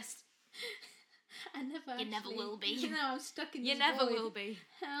be honest. I never. You never will be. You know, I'm stuck in. You this never void. will be.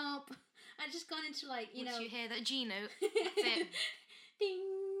 Help! I just gone into like Once you hear that G note, that's it. Ding!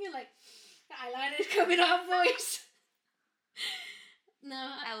 Like eyeliner's coming out, voice.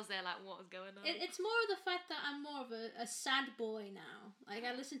 No, Elle's there like, what is going on? it's more of the fact that I'm more of a sad boy now. Like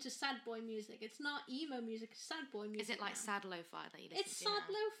I listen to sad boy music. It's not emo music. It's sad boy music. Is it like now. sad lo-fi that you listen It's to sad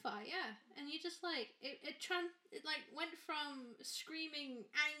now? lo-fi, yeah. And you just like it like went from screaming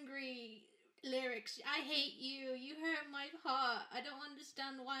angry lyrics, I hate you, you hurt my heart, I don't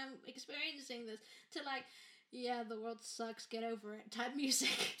understand why I'm experiencing this, to like, yeah, the world sucks, get over it type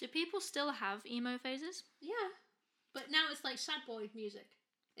music. Do people still have emo phases? Yeah. But now it's like sad boy music.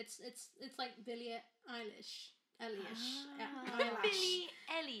 It's like Billie Eilish. Billie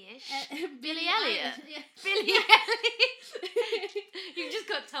Eilish. Billie Elliot. Yeah. Billie Eilish. You've just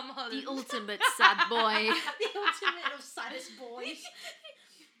got Tom Holland. The ultimate sad boy. The ultimate of saddest boys.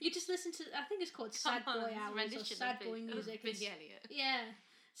 You just listen to, I think it's called Sad Boy Hours or Sad Boy Music. Billie Elliot. Yeah.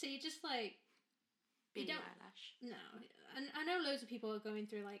 So you just like... Billie don't- Eilish. No. And I know loads of people are going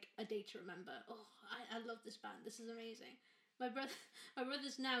through like a day to remember. Oh, I love this band. This is amazing. My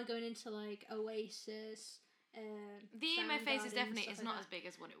brother's now going into like Oasis. The emo phase is Soundgarden, definitely stuff is like not that. as big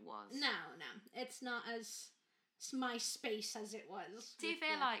as what it was. No, it's not as MySpace as it was. Do you with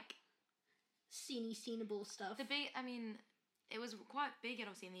feel the like scenable stuff? the big? I mean, it was quite big,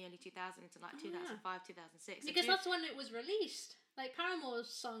 obviously, in the early 2000s, to like 2005, 2006. Because that's when it was released. Like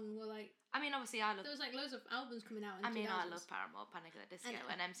Paramore's song were like, I mean, obviously, I love. there was like loads of albums coming out in I mean, 2000s. I love Paramore, Panic at the Disco, I know.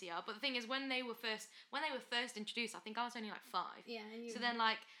 and MCR. But the thing is, when they were first introduced, I think I was only like 5. Yeah, and you, So then,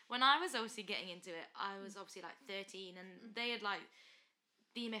 like, when I was obviously getting into it, I was obviously like 13, and they had like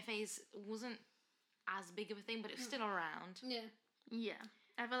the emo phase wasn't as big of a thing, but it was still around. yeah, Yeah.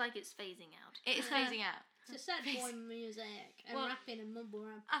 I feel like it's phasing out. It is phasing out. it's a sad boy music and Well, rapping and mumble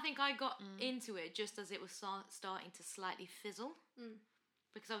rap. I think I got into it just as it was starting to slightly fizzle.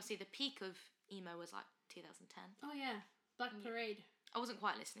 Because obviously the peak of emo was like 2010. Oh yeah, Black Parade. I wasn't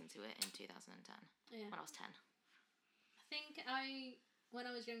quite listening to it in 2010 Yeah, when I was 10. I think when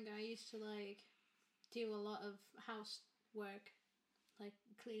I was younger, I used to like do a lot of housework, like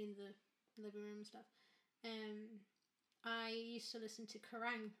cleaning the living room and stuff. I used to listen to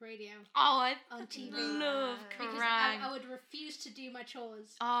Kerrang radio Oh, I on TV. love Because Kerrang. I would refuse to do my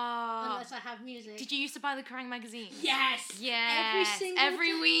chores Oh, unless I have music. did you used to buy the Kerrang magazine? Yes! Yes.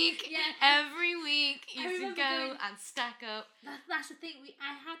 Every week. Yeah. Every week you I used to remember go going- and stack up. That's the thing.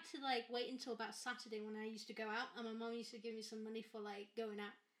 I had to like wait until about Saturday when I used to go out, and my mum used to give me some money for like going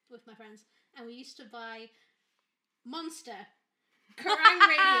out with my friends, and we used to buy Monster, Kerrang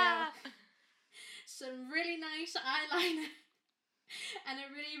radio, some really nice eyeliner, and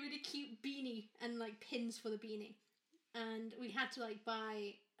a really really cute beanie and like pins for the beanie, and we had to like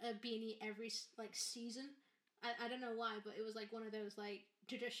buy a beanie every like season. I don't know why, but it was like one of those like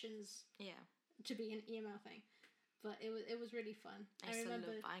traditions Yeah. to be an emo thing. But it was really fun. I used to love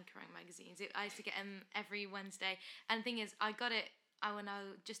buying Kerrang magazines. I used to get them every Wednesday. And the thing is, I got it when I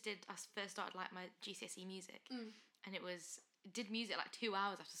first started like my GCSE music. And did music like 2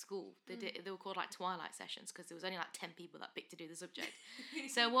 hours after school. They were called like twilight sessions because there was only like 10 people that picked to do the subject.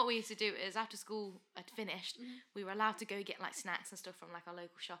 So what we used to do is after school had finished, we were allowed to go get like snacks and stuff from like our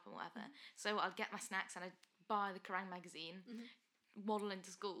local shop and whatever. So I'd get my snacks and I'd buy the Kerrang magazine, waddle into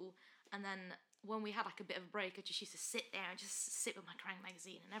school, and then when we had like a bit of a break, I just used to sit there and just sit with my Kerrang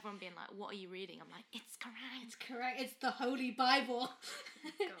magazine, and everyone being like, "What are you reading?" I'm like, "It's Kerrang." It's correct. It's the Holy Bible.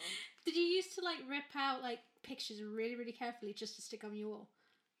 God. Did you used to like rip out like pictures really really carefully just to stick on your wall?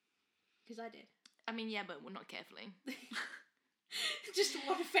 Because I did. I mean, yeah, but not carefully. Just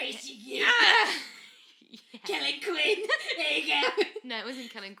one face you. Yeah. Killing Queen. There you go. No, it wasn't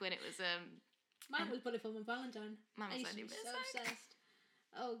Killing Quinn. It was Mine was Bullet for my Valentine. Mine I was used to Lady be so Biscuit. obsessed.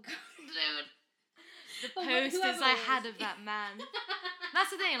 Oh god. Dude. The Well, posters whoever I it had was. of that man. That's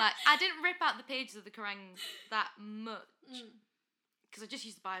the thing. Like, I didn't rip out the pages of the Kerrang that much because I just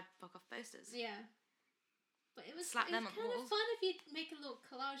used to buy fuck off posters. Yeah. But it was Slap it them was on the kind walls. of fun if you make a little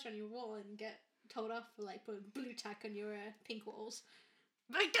collage on your wall and get told off for like putting blue tack on your pink walls.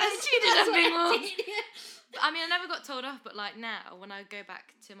 Because she did That's a what big I one. did, yeah. I mean, I never got told off, but like now, when I go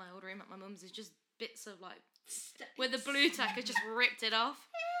back to my old room at my mum's, there's just bits of like where the blue tack has just ripped it off.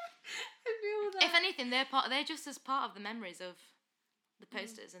 I feel that. If anything, they're just as part of the memories of the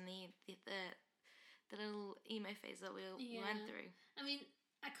posters and the little emo phase that we went through. I mean,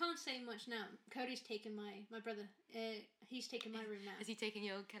 I can't say much now. Cody's taken my brother. He's taken my room now. Has he taken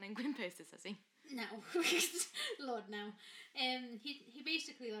your Ken and Gwyn posters? Has he? No, Lord, no. He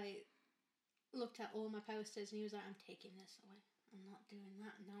basically like looked at all my posters and he was like, "I'm taking this away. I'm not doing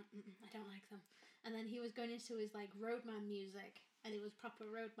that. No, I don't like them." And then he was going into his like roadman music, and it was proper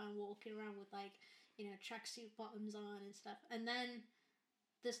roadman walking around with like, you know, tracksuit bottoms on and stuff. And then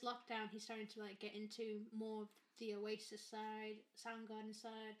this lockdown, he's starting to like get into more of the Oasis side, Soundgarden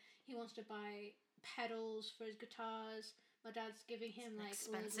side. He wants to buy pedals for his guitars. My dad's giving him like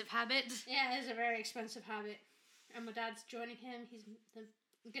expensive habit. Yeah, it's a very expensive habit. And my dad's joining him. He's the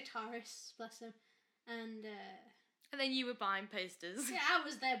guitarist, bless him. And then you were buying posters. Yeah, I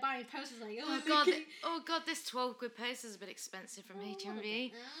was there buying posters like, oh god, this 12 quid poster is a bit expensive from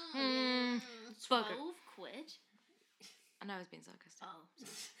HMV. Yeah. 12 quid? I know I was being sarcastic. Oh,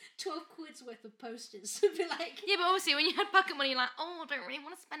 12 quid's worth of posters. Be like, yeah, but obviously when you had pocket money, you're like, oh, I don't really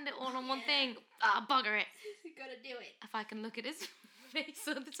want to spend it all on one thing. Ah, bugger it. You gotta do it. If I can look at his face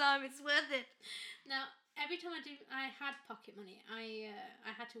all the time, it's worth it. Now, every time I had pocket money, I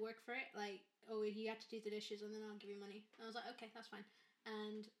had to work for it. Like, oh, you had to do the dishes and then I'll give you money. And I was like, okay, that's fine.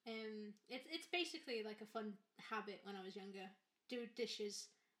 And it's basically like a fun habit when I was younger. Do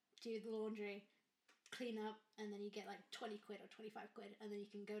dishes, do the laundry, clean up, and then you get like 20 quid or 25 quid, and then you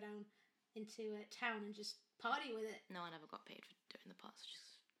can go down into town and just party with it. No, I never got paid for doing the parts.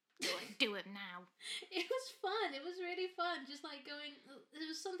 Just do it now. It was fun. It was really fun. Just like going, there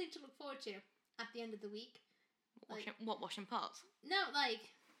was something to look forward to at the end of the week. Washing pots? No,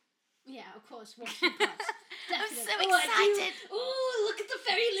 like, yeah, of course, washing pots. I'm so excited. Oh, look at the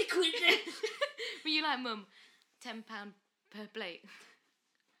fairy liquid. Were you like, Mum, £10 per plate?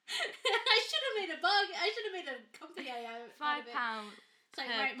 I should have made a bargain. I should have made a company out of it. £5 It's like,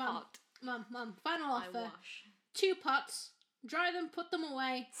 per right, pot. Mum, final offer. I wash. 2 pots, dry them, put them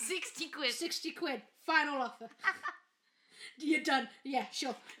away. 60 quid. 60 quid, final offer. You're done. Yeah,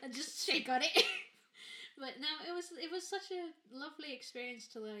 sure. And just shake on it. But no, it was such a lovely experience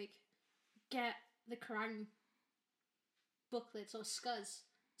to like get the Kerrang booklets or Scuzz.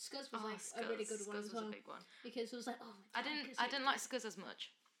 Scuzz was a really good one as well. Scuzz was a big one. Because it was like, oh my God. I didn't like Scuzz as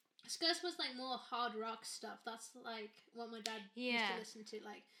much. Scuzz was like more hard rock stuff. That's like what my dad used to listen to,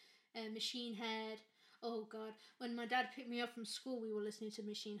 like Machine Head. Oh God, when my dad picked me up from school, we were listening to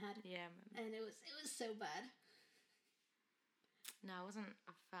Machine Head. Yeah, and it was so bad. No, I wasn't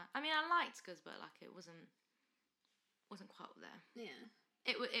a fan. I mean, I liked Scuzz, but like it wasn't quite up there. Yeah.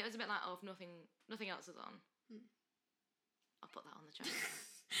 It was a bit like, oh, if nothing else is on, I'll put that on the channel.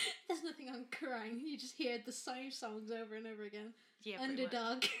 There's nothing on Kerrang. You just hear the same songs over and over again. Yeah,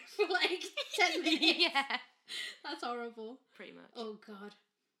 Underdog for like 10 minutes. Yeah. That's horrible. Pretty much. Oh God.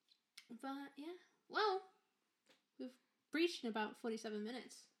 But yeah, well, we've breached in about 47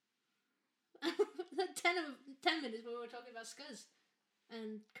 minutes. 10 minutes where we were talking about Scuzz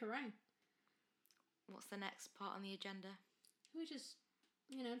and Kerrang. What's the next part on the agenda? We just,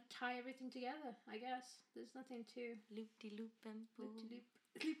 tie everything together, I guess. There's nothing to... Loop-de-loop and pull.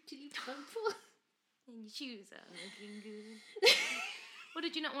 Loop-de-loop and pull. And your shoes are looking good. What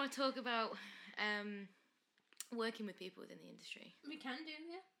did you not want to talk about working with people within the industry? We can do,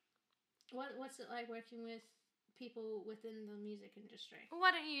 yeah. What's it like working with people within the music industry? Well,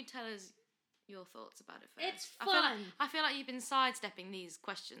 why don't you tell us your thoughts about it first? It's fun. I feel like you've been sidestepping these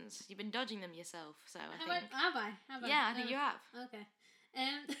questions. You've been dodging them yourself. So I think. Have I? Yeah, I think you have. Okay.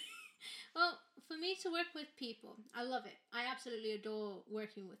 Well, for me to work with people, I love it. I absolutely adore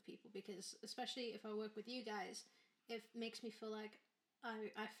working with people because, especially if I work with you guys, it makes me feel like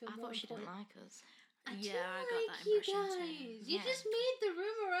I feel more important. I thought she didn't like us. I got that you impression guys. too. You just made the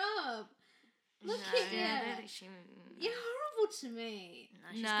rumor up. Look at you. I don't think she... You're horrible to me.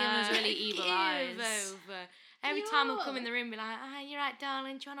 She's giving us really evil eyes. Over. Every time I'll come in the room and be like, you're right,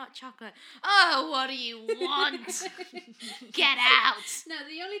 darling, do you want hot chocolate? Oh, what do you want? Get out. No,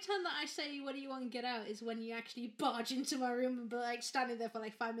 the only time that I say, what do you want, get out, is when you actually barge into my room and be like, standing there for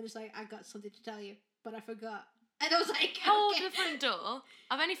like 5 minutes like, I got something to tell you, but I forgot. And I was like, hold the front door.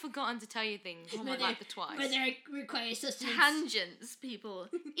 I've only forgotten to tell you things like the twice. But they require sustenance. Tangents, people.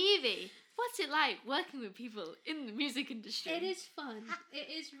 Evie, what's it like working with people in the music industry? It is fun. It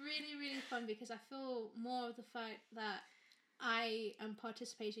is really, really fun because I feel more of the fact that I am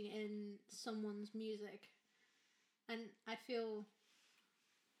participating in someone's music. And I feel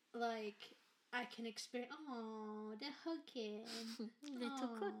like I can experience, oh, they're hugging. Little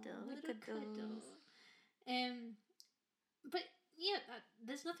cuddle. But yeah,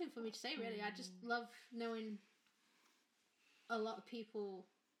 there's nothing for me to say really. I just love knowing a lot of people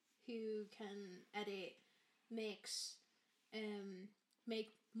who can edit, mix,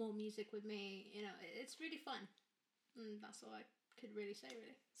 make more music with me. You know, it's really fun. And that's all I could really say,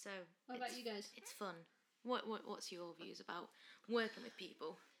 really. So, what about you guys? It's fun. What's your views about working with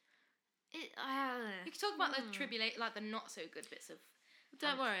people? You can talk about the like the not so good bits of.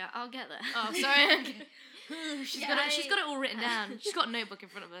 Don't worry, I'll get there. Oh, sorry. Okay. She's got it all written down. She's got a notebook in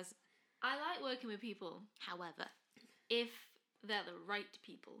front of us. I like working with people. However, if they're the right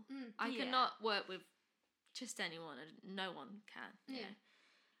people, I cannot work with just anyone, and no one can. You know?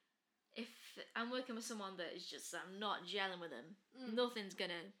 If I'm working with someone that is just I'm not gelling with them, nothing's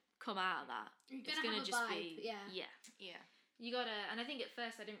gonna come out of that. It's gonna have a vibe, yeah. You gotta, and I think at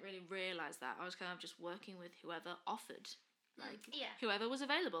first I didn't really realise that. I was kind of just working with whoever offered, whoever was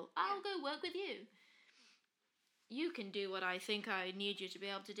available. I'll go work with you. You can do what I think I need you to be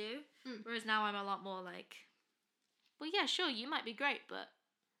able to do. Whereas now I'm a lot more like, well, yeah, sure, you might be great, but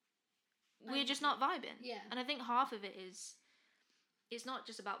we're just not vibing. Yeah. And I think half of it is, it's not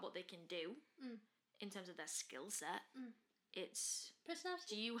just about what they can do in terms of their skill set. It's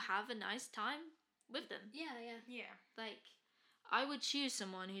personality. Do you have a nice time with them? Yeah. Like, I would choose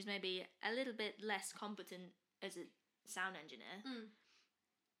someone who's maybe a little bit less competent as a sound engineer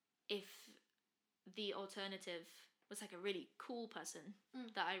if the alternative was like a really cool person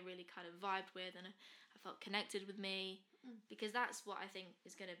that I really kind of vibed with and I felt connected with me, because that's what I think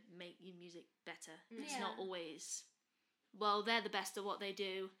is going to make your music better. It's not always, well, they're the best at what they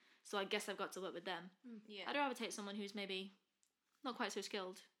do, so I guess I've got to work with them. I'd rather take someone who's maybe not quite so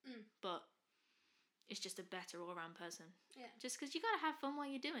skilled, but it's just a better all-around person. Just because you got to have fun while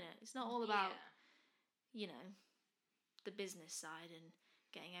you're doing it. It's not all about, you know, the business side and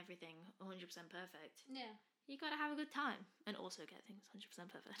getting everything 100% perfect. You got to have a good time and also get things 100%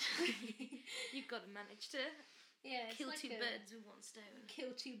 perfect. You've got to manage to kill like two birds with one stone.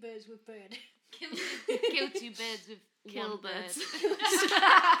 Kill two birds with bird. Kill two birds with Kill one birds. bird.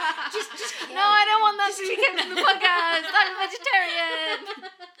 just kill. No, I don't want that to be kept in the podcast. I'm a vegetarian.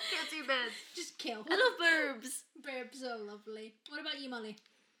 Kill two birds. Just kill. I love burbs. Burbs are lovely. What about you, Molly?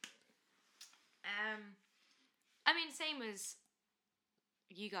 I mean, same as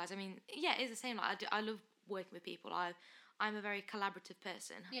you guys. I mean, yeah, it's the same. Like, I love working with people. I'm a very collaborative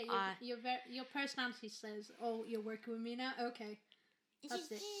person. Yeah, your personality says, "Oh, you're working with me now. Okay,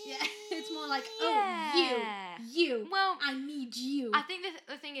 that's it." Yeah, it's more like, "Oh, you. Well, I need you." I think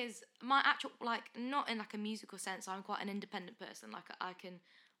the thing is, my actual, like, not in like a musical sense. I'm quite an independent person. Like,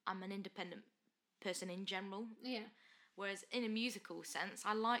 I'm an independent person in general. Yeah. Whereas in a musical sense,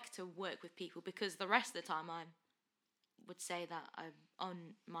 I like to work with people because the rest of the time I would say that I'm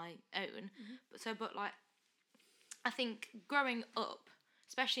on my own. But like, I think growing up,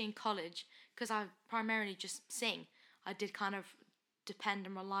 especially in college, because I primarily just sing, I did kind of depend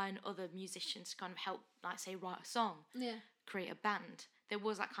and rely on other musicians to kind of help, like, say, write a song, create a band. There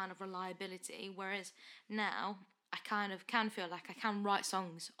was that kind of reliability, whereas now I kind of can feel like I can write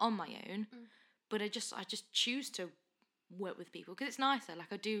songs on my own, but I just choose to work with people because it's nicer.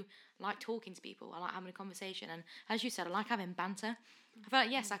 Like, I do like talking to people. I like having a conversation, and as you said, I like having banter. I feel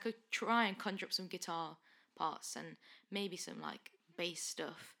like, yes, I could try and conjure up some guitar parts and maybe some like bass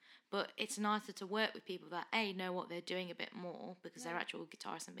stuff, but it's nicer to work with people that A, know what they're doing a bit more because they're actual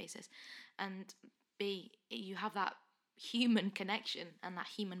guitarists and bassists, and B, you have that human connection and that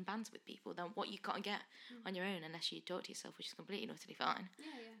human banter with people than what you can't get on your own unless you talk to yourself, which is completely and utterly fine.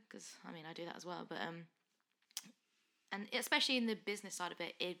 Because I mean, I do that as well, but and especially in the business side of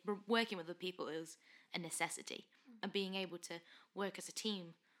it, working with other people is a necessity, and being able to work as a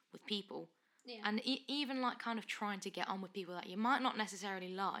team with people, and even like kind of trying to get on with people that you might not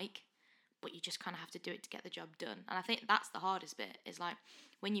necessarily like, but you just kind of have to do it to get the job done. And I think that's the hardest bit, is like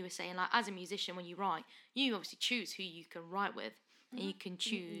when you were saying, like, as a musician, when you write, you obviously choose who you can write with, and you can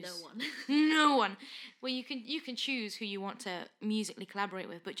choose no one. Well, you can choose who you want to musically collaborate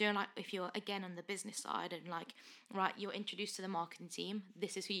with, but like, if you're again on the business side and like, right, you're introduced to the marketing team,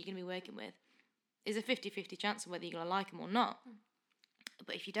 this is who you're going to be working with. There's a 50-50 chance of whether you're going to like them or not.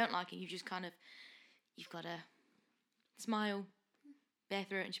 But if you don't like it, you've got to smile, bear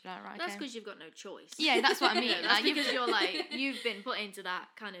through it, and just be like, right, That's okay. because you've got no choice. Yeah, that's what I mean. That's because you're like, you've been put into that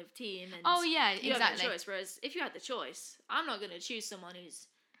kind of team. And oh yeah, you exactly. have no choice. Whereas if you had the choice, I'm not going to choose someone who's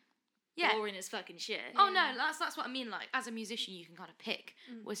boring as fucking shit. Oh no, that's what I mean. Like, as a musician, you can kind of pick.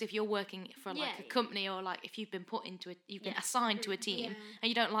 Whereas if you're working for like a company, or like if you've been put into it, you've been assigned to a team, and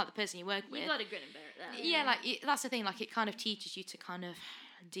you don't like the person you work with, you got to grin and bear it there. Yeah, like that's the thing. Like, it kind of teaches you to kind of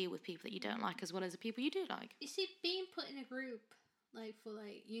deal with people that you don't like as well as the people you do like. You see, being put in a group, like for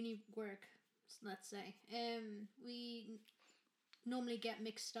like uni work, let's say, we normally get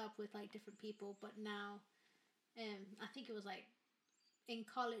mixed up with like different people, but now, I think it was like in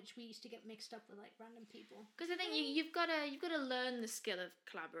college we used to get mixed up with like random people. Because I think you've got to learn the skill of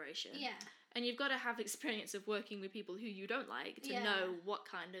collaboration. Yeah. And you've got to have experience of working with people who you don't like to know what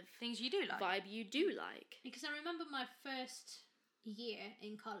kind of things you do like, vibe you do like. Because I remember my first year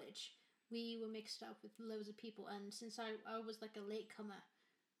in college, we were mixed up with loads of people, and since I was like a latecomer,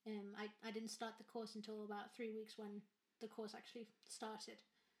 I didn't start the course until about 3 weeks when the course actually started.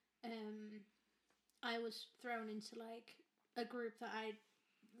 I was thrown into like a group that I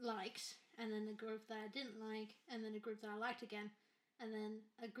liked, and then a group that I didn't like, and then a group that I liked again, and then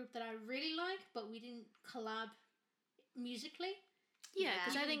a group that I really liked, but we didn't collab musically. Yeah,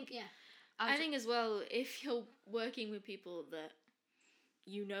 because I think I think as well, if you're working with people that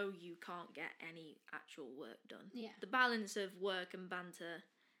you know you can't get any actual work done, the balance of work and banter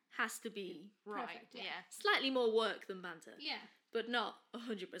has to be right. Perfect, slightly more work than banter. Yeah. But not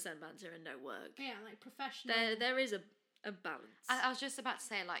 100% banter and no work. Yeah, like professional. There is a balance. I was just about to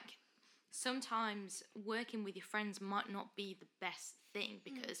say, like, sometimes working with your friends might not be the best thing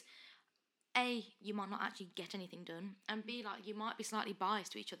because A, you might not actually get anything done, and B, like, you might be slightly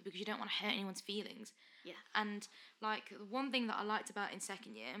biased to each other because you don't want to hurt anyone's feelings. Yeah. And, like, one thing that I liked about in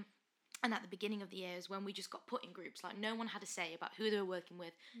second year and at the beginning of the year is when we just got put in groups. Like, no one had a say about who they were working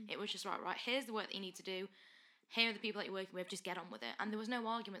with. It was just, right, here's the work that you need to do. Here are the people that you're working with, just get on with it. And there was no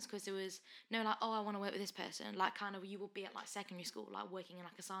arguments because there was no like, oh, I want to work with this person. Like kind of you will be at like secondary school, like working in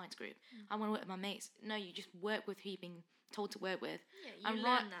like a science group. I want to work with my mates. No, you just work with who you've been told to work with. Yeah, you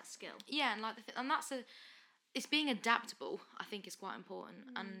learn that skill. Yeah, and like and that's it's being adaptable, I think is quite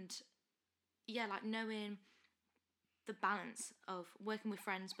important. And yeah, like knowing the balance of working with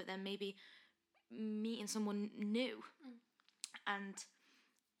friends, but then maybe meeting someone new. And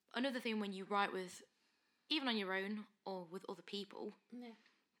another thing when you write with even on your own or with other people,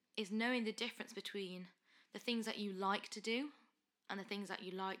 is knowing the difference between the things that you like to do and the things that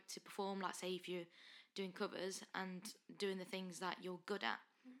you like to perform. Like, say, if you're doing covers and doing the things that you're good at.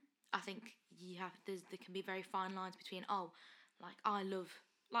 I think there can be very fine lines between, for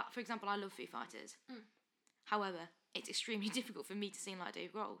example, I love Foo Fighters. However, it's extremely difficult for me to sing like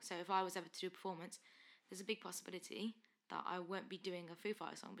Dave Grohl. So if I was ever to do a performance, there's a big possibility that I won't be doing a Foo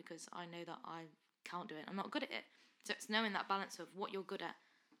Fighters song because I know that I can't do it. I'm not good at it. So it's knowing that balance of what you're good at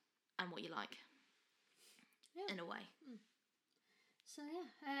and what you like. In a way. So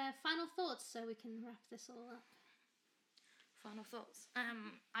final thoughts so we can wrap this all up. Final thoughts.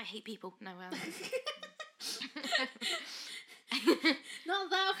 I hate people. No, Not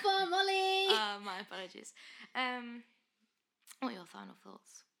that far, Molly. My apologies. What are your final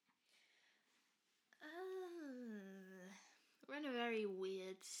thoughts? We're in a very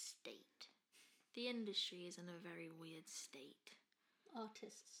weird state. The industry is in a very weird state.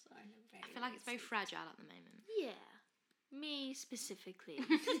 Artists are in a very I feel like it's very fragile at the moment. Yeah. Me specifically.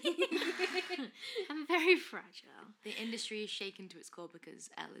 I'm very fragile. The industry is shaken to its core because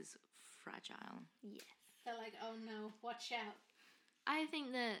Elle is fragile. Yes. They're like, oh no, watch out. I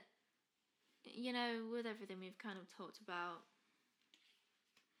think that, with everything we've kind of talked about,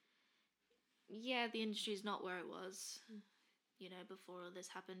 the industry is not where it was, before all this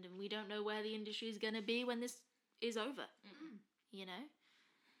happened, and we don't know where the industry is going to be when this is over.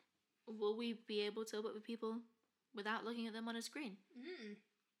 Will we be able to work with people without looking at them on a screen?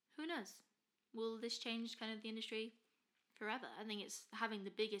 Who knows? Will this change kind of the industry forever? I think it's having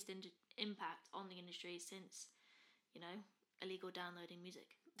the biggest impact on the industry since, illegal downloading music.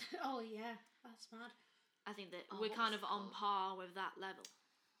 Oh yeah, that's mad. I think that we're kind of on par with that level.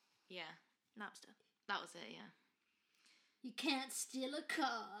 Yeah. Napster. That was it, yeah. You can't steal a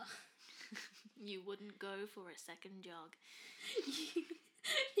car. You wouldn't go for a second jog.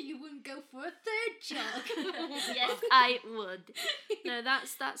 You wouldn't go for a third jog. Yes, I would. No,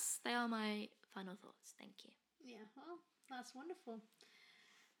 they are my final thoughts. Thank you. Yeah, well, that's wonderful.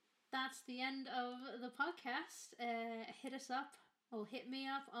 That's the end of the podcast. Hit us up, or hit me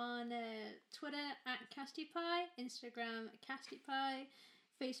up on Twitter at CastyPie, Instagram CastyPie,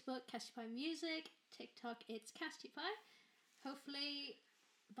 Facebook CastyPie Music, TikTok it's CastyPie. Hopefully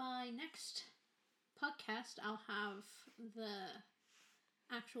by next podcast I'll have the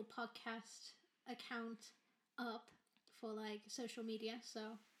actual podcast account up for like social media, so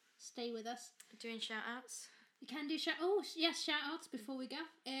stay with us. Doing shout outs? You can do shout outs before we go.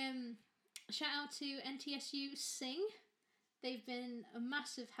 Shout out to NTSU Sing. They've been a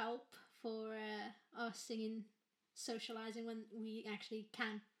massive help for our singing socialising when we actually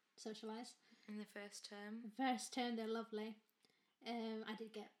can socialise. In the first term? First term, they're lovely. I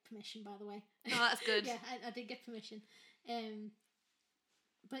did get permission, by the way. Oh, that's good. Yeah, I did get permission.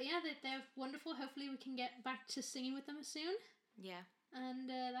 But yeah, they're wonderful. Hopefully we can get back to singing with them soon. Yeah. And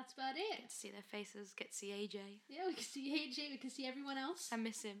that's about it. Get to see their faces, get to see AJ. Yeah, we can see AJ, we can see everyone else. I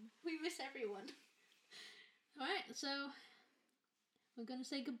miss him. We miss everyone. Alright, so we're going to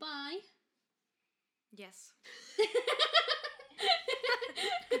say goodbye. Yes.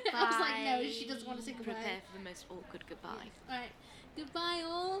 I was like, no, she doesn't want to say goodbye. Prepare for the most awkward goodbye. Yes. Alright, goodbye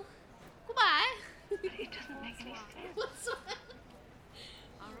all. Goodbye. It doesn't make any sense. What's that?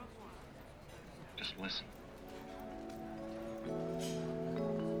 Au revoir. Just listen.